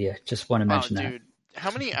Wikipedia. Just want to mention that. Dude,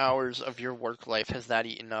 how many hours of your work life has that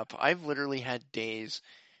eaten up? I've literally had days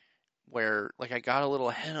where, like, I got a little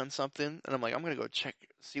ahead on something, and I'm like, I'm gonna go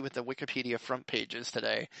see what the Wikipedia front page is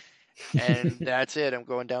today, and that's it. I'm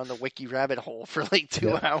going down the wiki rabbit hole for like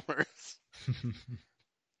 2 hours.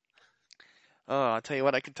 Oh, I'll tell you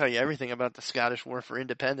what, I can tell you everything about the Scottish War for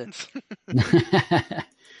Independence.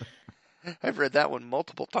 I've read that one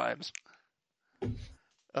multiple times.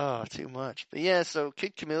 Oh, too much. But yeah, so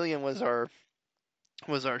Kid Chameleon was our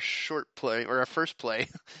short play, or our first play.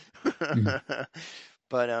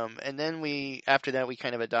 But and then after that we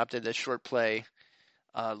kind of adopted the short play,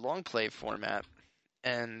 long play format.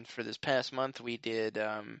 And for this past month we did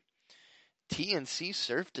TNC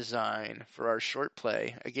Surf Design for our short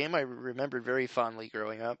play, a game I remembered very fondly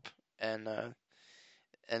growing up, and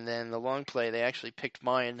then the long play, they actually picked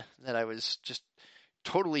mine that I was just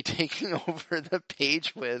totally taking over the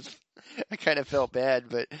page with. I kind of felt bad,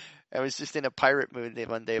 but I was just in a pirate mood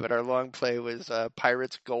one day, but our long play was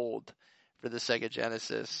Pirates Gold for the Sega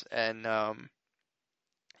Genesis, and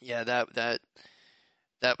yeah, that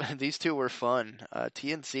these two were fun.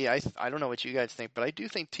 TNC, I don't know what you guys think, but I do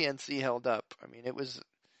think TNC held up. I mean, it was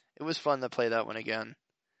fun to play that one again.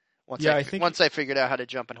 Once I figured out how to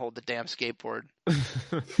jump and hold the damn skateboard.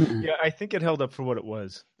 Yeah, I think it held up for what it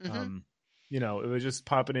was. Mm-hmm. It was just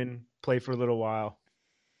popping in, play for a little while,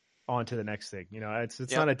 on to the next thing.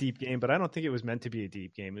 It's not a deep game, but I don't think it was meant to be a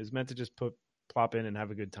deep game. It was meant to just plop in and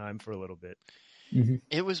have a good time for a little bit. Mm-hmm.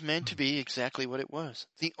 It was meant to be exactly what it was.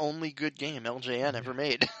 The only good game LJN ever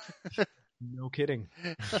made. No kidding.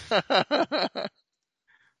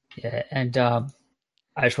 Yeah, and I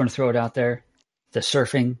just want to throw it out there. The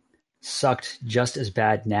surfing sucked just as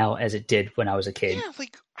bad now as it did when I was a kid. Yeah,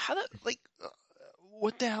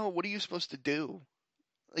 what the hell? What are you supposed to do?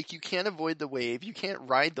 Like, you can't avoid the wave. You can't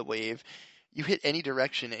ride the wave. You hit any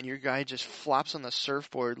direction, and your guy just flops on the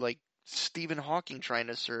surfboard like Stephen Hawking trying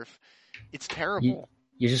to surf. It's terrible.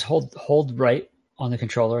 You just hold right on the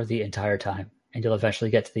controller the entire time, and you'll eventually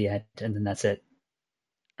get to the end, and then that's it.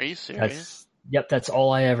 Are you serious? That's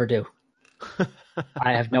all I ever do.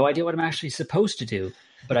 I have no idea what I'm actually supposed to do,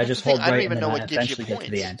 but I just hold right and then I eventually get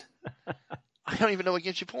to the end. I don't even know what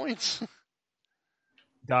gets you points.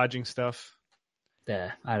 Dodging stuff.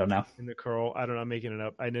 Yeah, I don't know. In the curl. I don't know, I'm making it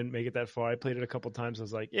up. I didn't make it that far. I played it a couple times. I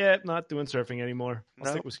was like, yeah, not doing surfing anymore.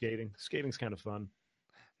 I'll stick with skating. Skating's kind of fun.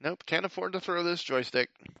 Nope, can't afford to throw this joystick.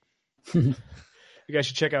 You guys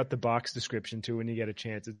should check out the box description, too, when you get a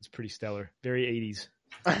chance. It's pretty stellar. Very 80s.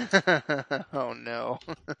 Oh, no.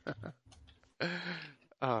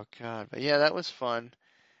 Oh, God. But yeah, that was fun.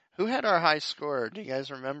 Who had our high score? Do you guys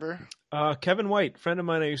remember? Kevin White, friend of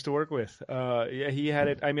mine I used to work with. Yeah, he had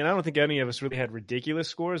it. I mean, I don't think any of us really had ridiculous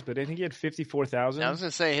scores, but I think he had 54,000. I was going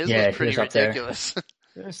to say, his was pretty ridiculous.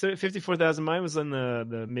 Yeah, so 54,000. Mine was in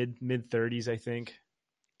the mid 30s, I think.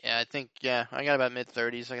 Yeah, I think, I got about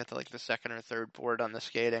mid-30s. I got the second or third board on the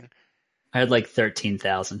skating. I had like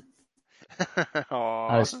 13,000.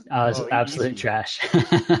 I was absolute easy. trash.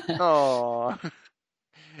 Oh,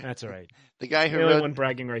 That's all right. The guy who they only rode won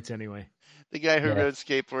bragging rights anyway. The guy who rode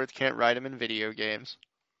skateboards can't ride them in video games.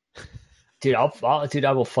 Dude,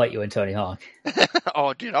 I will fight you in Tony Hawk.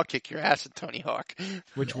 Oh, dude, I'll kick your ass at Tony Hawk.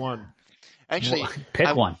 Which one? Actually,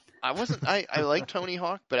 pick one. I like Tony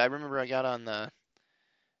Hawk, but I remember I got on the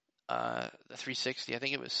 360. I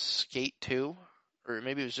think it was Skate 2, or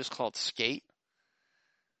maybe it was just called Skate.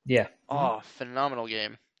 Yeah. Oh, phenomenal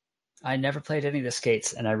game. I never played any of the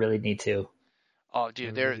skates, and I really need to. Oh,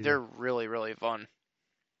 dude, they're really, really fun.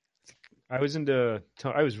 I was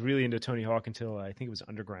really into Tony Hawk until I think it was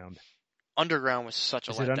Underground. Underground was such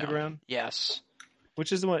a letdown. Is it Underground? Yes.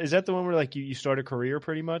 Which is the one? Is that the one where like you start a career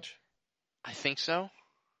pretty much? I think so.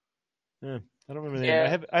 Yeah, I don't remember the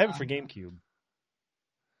name. I have it for GameCube.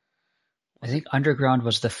 I think Underground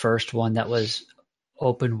was the first one that was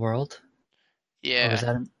open world. Yeah. Or was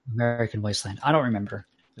that American Wasteland? I don't remember.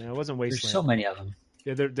 Yeah, it wasn't Wasteland. There's so many of them.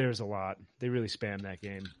 Yeah, there's a lot. They really spam that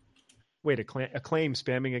game. Wait, Acclaim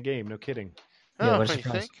spamming a game? No kidding. Yeah, what do you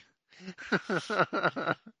think?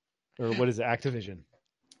 Or what is it? Activision?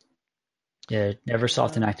 Yeah,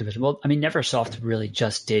 Neversoft and Activision. Well, I mean, Neversoft really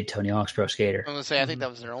just did Tony Hawk's Pro Skater. I was gonna say, I think that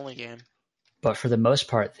was their only game. But for the most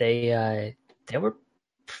part, they were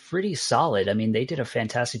pretty solid. I mean, they did a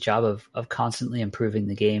fantastic job of constantly improving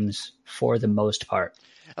the games for the most part.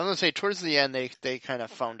 I was gonna say, towards the end, they kind of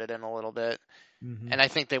phoned it in a little bit, and I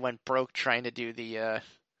think they went broke trying to do the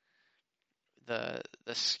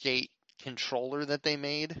skate controller that they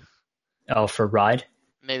made. Oh, for Ride?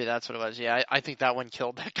 Maybe that's what it was. Yeah, I think that one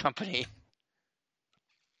killed that company.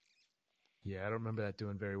 Yeah, I don't remember that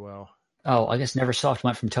doing very well. Oh, I guess Neversoft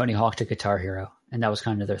went from Tony Hawk to Guitar Hero, and that was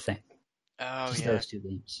kind of their thing. Oh, just yeah. those two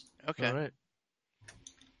games. Okay. All right.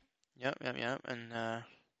 Yep. And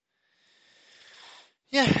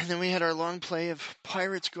and then we had our long play of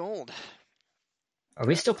Pirates Gold. Are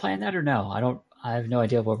we still playing that or no? I have no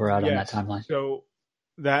idea where we're at on that timeline. So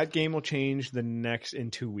that game will change in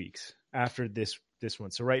 2 weeks after this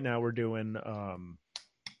one. So right now we're doing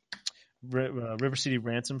River City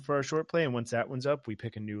Ransom for our short play, and once that one's up, we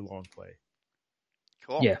pick a new long play.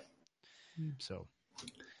 Cool. Yeah. So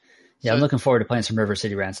I'm looking forward to playing some River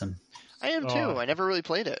City Ransom. I am too. I never really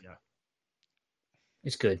played it. Yeah.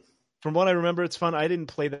 It's good. From what I remember, it's fun. I didn't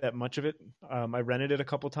play that much of it. I rented it a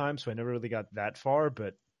couple times, so I never really got that far,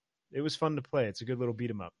 but it was fun to play. It's a good little beat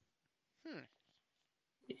 'em up.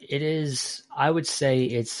 It is. I would say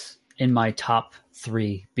it's in my top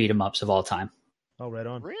 3 beat 'em ups of all time. Oh, right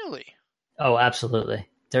on. Really? Oh, absolutely.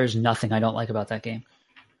 There's nothing I don't like about that game.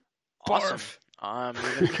 Awesome. I'm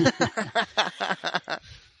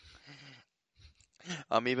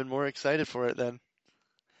even more excited for it then.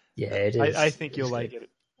 Yeah, it is. I think you'll like it.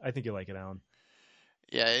 I think you'll like it, Alan.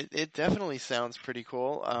 Yeah, it definitely sounds pretty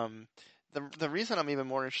cool. The reason I'm even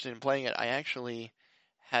more interested in playing it, I actually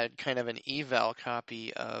had kind of an eval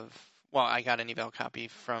copy of. Well, I got an eval copy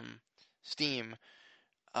from Steam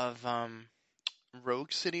of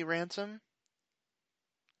Rogue City Ransom.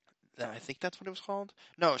 I think that's what it was called.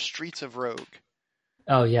 No, Streets of Rogue.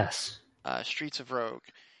 Oh yes. Streets of Rogue,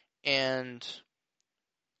 and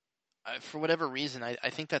for whatever reason, I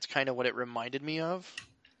think that's kind of what it reminded me of.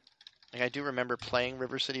 Like I do remember playing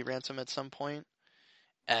River City Ransom at some point,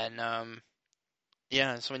 and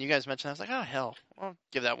so when you guys mentioned that, I was like, oh hell, I'll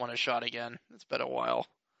give that one a shot again. It's been a while.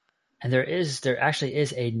 And there actually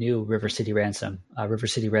is a new River City Ransom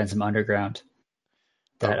Underground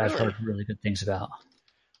that I've heard really good things about.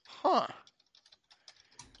 Huh.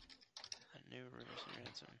 A new River City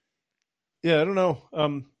Ransom. Yeah, I don't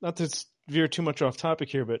know. Not to veer too much off topic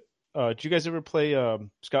here, but did you guys ever play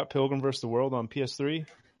Scott Pilgrim vs. the World on PS3?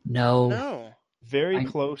 No. Very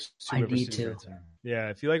close to River City to. Ransom. Yeah,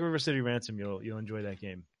 if you like River City Ransom, you'll enjoy that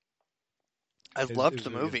game. I loved the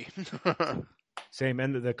movie. Same,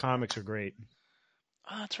 and the comics are great.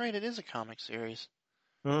 Oh, that's right. It is a comic series.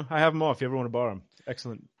 I have them all. If you ever want to borrow them,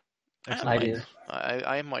 excellent. I do.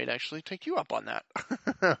 I might actually take you up on that.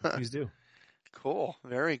 Please do. Cool.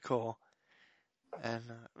 Very cool. And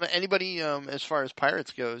anybody, as far as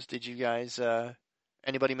pirates goes, did you guys,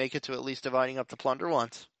 anybody make it to at least dividing up the plunder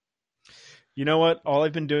once? You know what? All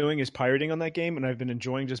I've been doing is pirating on that game, and I've been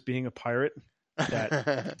enjoying just being a pirate.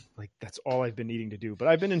 That's all I've been needing to do. But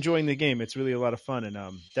I've been enjoying the game. It's really a lot of fun, and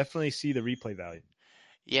definitely see the replay value.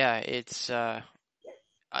 Yeah, it's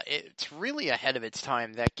really ahead of its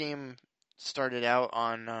time. That game started out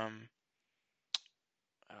on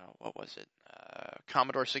what was it?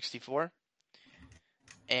 Commodore 64,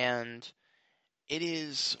 and it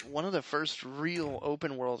is one of the first real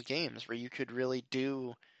open world games where you could really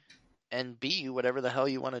do and be whatever the hell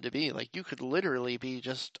you wanted to be. Like, you could literally be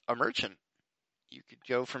just a merchant. You could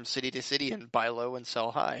go from city to city and buy low and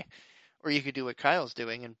sell high. Or you could do what Kyle's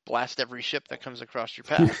doing and blast every ship that comes across your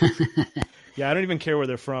path. Yeah, I don't even care where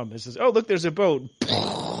they're from. It says, oh, look, there's a boat.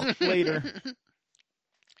 Later.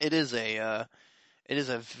 It is a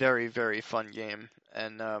very, very fun game.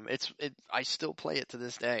 And I still play it to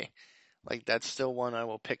this day. Like, that's still one I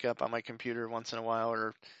will pick up on my computer once in a while,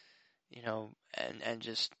 or, and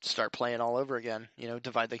just start playing all over again.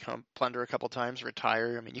 Divide the plunder a couple times,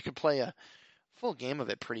 retire. I mean, you could play a full game of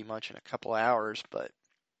it pretty much in a couple hours, but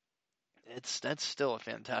that's still a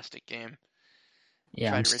fantastic game.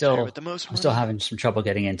 Yeah, I'm still having some trouble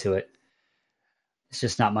getting into it. It's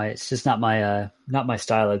just not my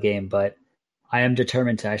style of game, but I am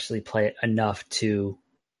determined to actually play it enough to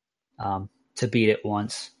beat it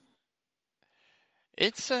once.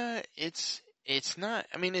 It's not,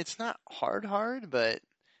 I mean, it's not hard, but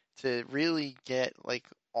to really get like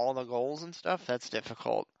all the goals and stuff, that's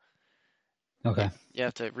difficult. Okay. You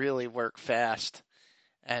have to really work fast.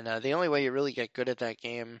 And the only way you really get good at that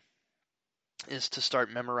game is to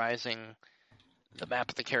start memorizing the map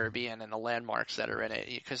of the Caribbean and the landmarks that are in it,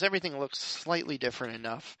 because everything looks slightly different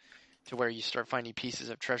enough to where you start finding pieces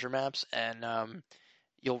of treasure maps, and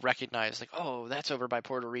you'll recognize, like, oh, that's over by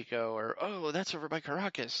Puerto Rico, or oh, that's over by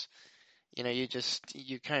Caracas. You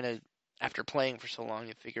kind of, after playing for so long,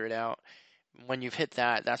 you figure it out. When you've hit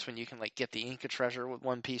that, that's when you can like get the Inca treasure with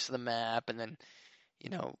one piece of the map, and then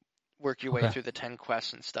work your way through the 10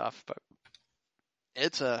 quests and stuff. But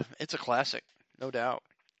it's a classic, no doubt.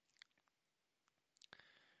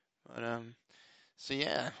 But so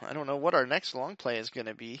yeah, I don't know what our next long play is going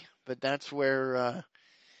to be, but that's where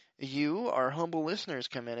you, our humble listeners,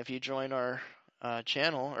 come in. If you join our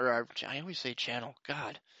channel, or I always say channel,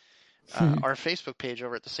 God, our Facebook page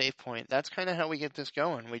over at the Save Point. That's kind of how we get this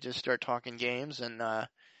going. We just start talking games, and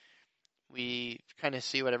we kind of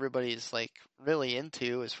see what everybody's like really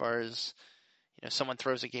into, as far as someone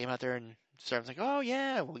throws a game out there and starts like, oh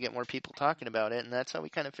yeah, we'll get more people talking about it, and that's how we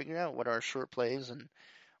kind of figure out what our short plays and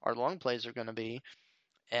our long plays are going to be.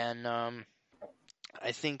 And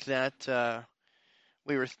I think that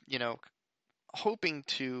we were hoping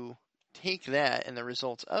to take that and the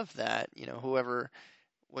results of that, whoever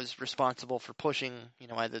was responsible for pushing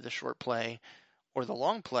either the short play or the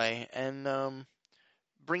long play, and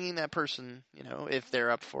bringing that person, if they're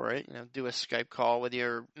up for it, do a Skype call with you.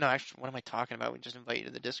 Or, no, actually, what am I talking about? We just invite you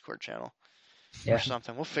to the Discord channel or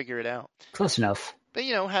something. We'll figure it out. Close enough. But,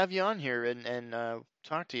 have you on here and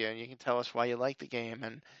talk to you, and you can tell us why you like the game,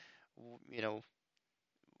 and,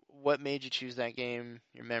 what made you choose that game,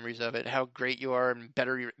 your memories of it, how great you are, and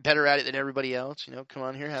you're better at it than everybody else. Come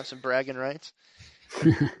on here, have some bragging rights,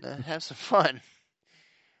 and, have some fun.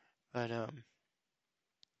 But,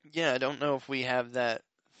 yeah, I don't know if we have that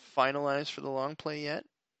finalized for the long play yet.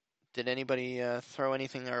 Did anybody throw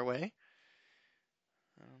anything our way?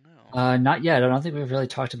 I don't know. Not yet. I don't think we've really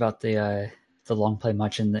talked about the long play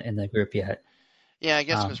much in the group yet. Yeah, I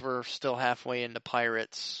guess because we're still halfway into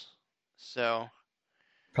Pirates, so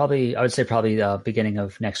I would say beginning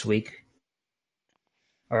of next week,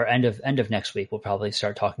 or end of next week. We'll probably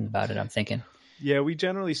start talking about it, I'm thinking. Yeah, we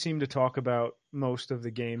generally seem to talk about most of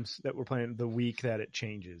the games that we're playing the week that it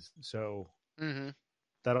changes. So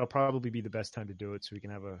that'll probably be the best time to do it, so we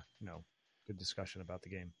can have a good discussion about the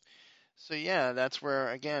game. So yeah, that's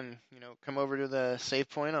where, again, come over to the Save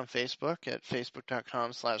Point on Facebook at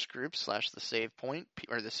facebook.com/group/thesavepoint,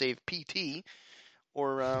 or the Save PT,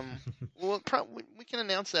 or we can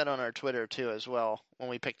announce that on our Twitter too as well, when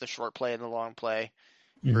we pick the short play and the long play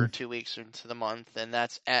for 2 weeks into the month, and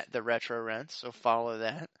that's at the Retro Rents. So follow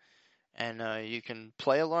that, and you can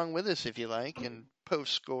play along with us if you like, and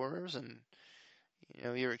post scores and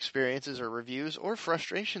your experiences or reviews or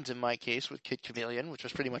frustrations, in my case with Kid Chameleon, which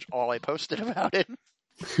was pretty much all I posted about it.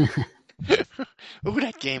 Ooh,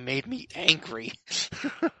 that game made me angry.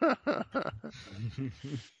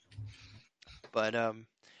 But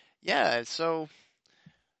yeah, so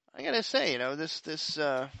I gotta say, this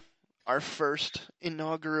our first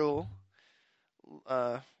inaugural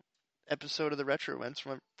episode of the Retro Rents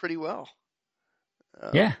went pretty well.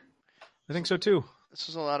 Yeah, I think so too. This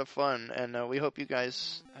was a lot of fun, and we hope you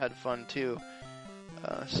guys had fun too.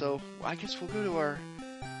 So I guess we'll go to our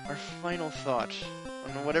final thought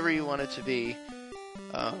on whatever you want it to be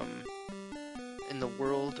in the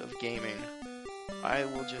world of gaming. I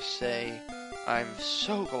will just say I'm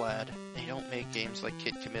so glad they don't make games like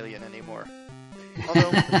Kid Chameleon anymore.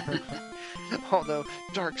 Although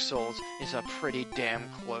Dark Souls is a pretty damn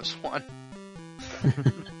close one.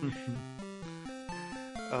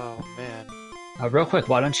 Oh man. Real quick,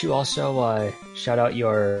 why don't you also shout out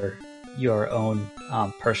your own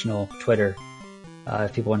personal Twitter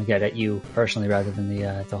if people want to get at you personally rather than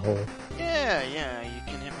the whole. Yeah, you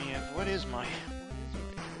can hit me up. What is my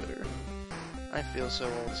Twitter? I feel so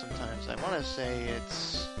old sometimes. I want to say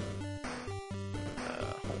it's.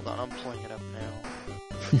 Hold on, I'm pulling it up now.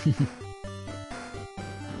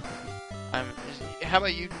 How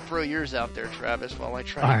about you throw yours out there, Travis, while I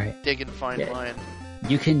try to dig and find mine?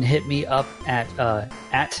 You can hit me up at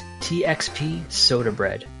TXP Soda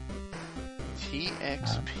Bread.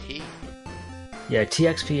 TXP.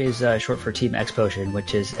 TXP is short for Team X Potion,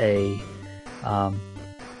 which is a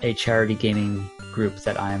charity gaming group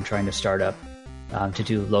that I am trying to start up to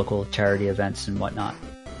do local charity events and whatnot.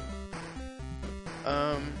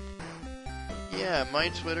 My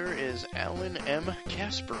Twitter is Alan M.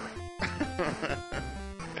 Casper.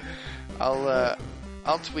 I'll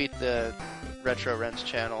tweet the Retro Rents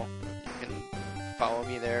channel. You can follow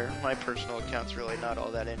me there. My personal account's really not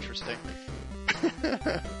all that interesting.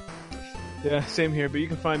 Yeah, same here, but you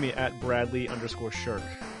can find me at Bradley_Shirk.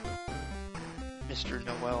 Mr.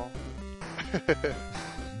 Noel.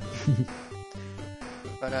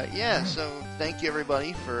 But so thank you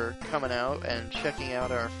everybody for coming out and checking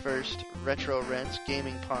out our first Retro Rents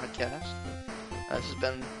gaming podcast. This has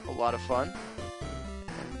been a lot of fun.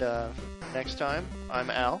 And next time,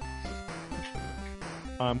 I'm Al.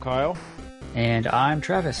 I'm Kyle. And I'm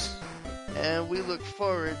Travis. And we look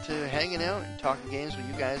forward to hanging out and talking games with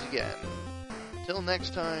you guys again. Until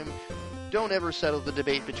next time, don't ever settle the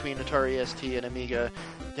debate between Atari ST and Amiga.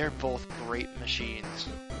 They're both great machines.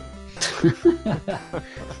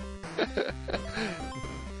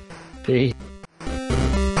 Peace.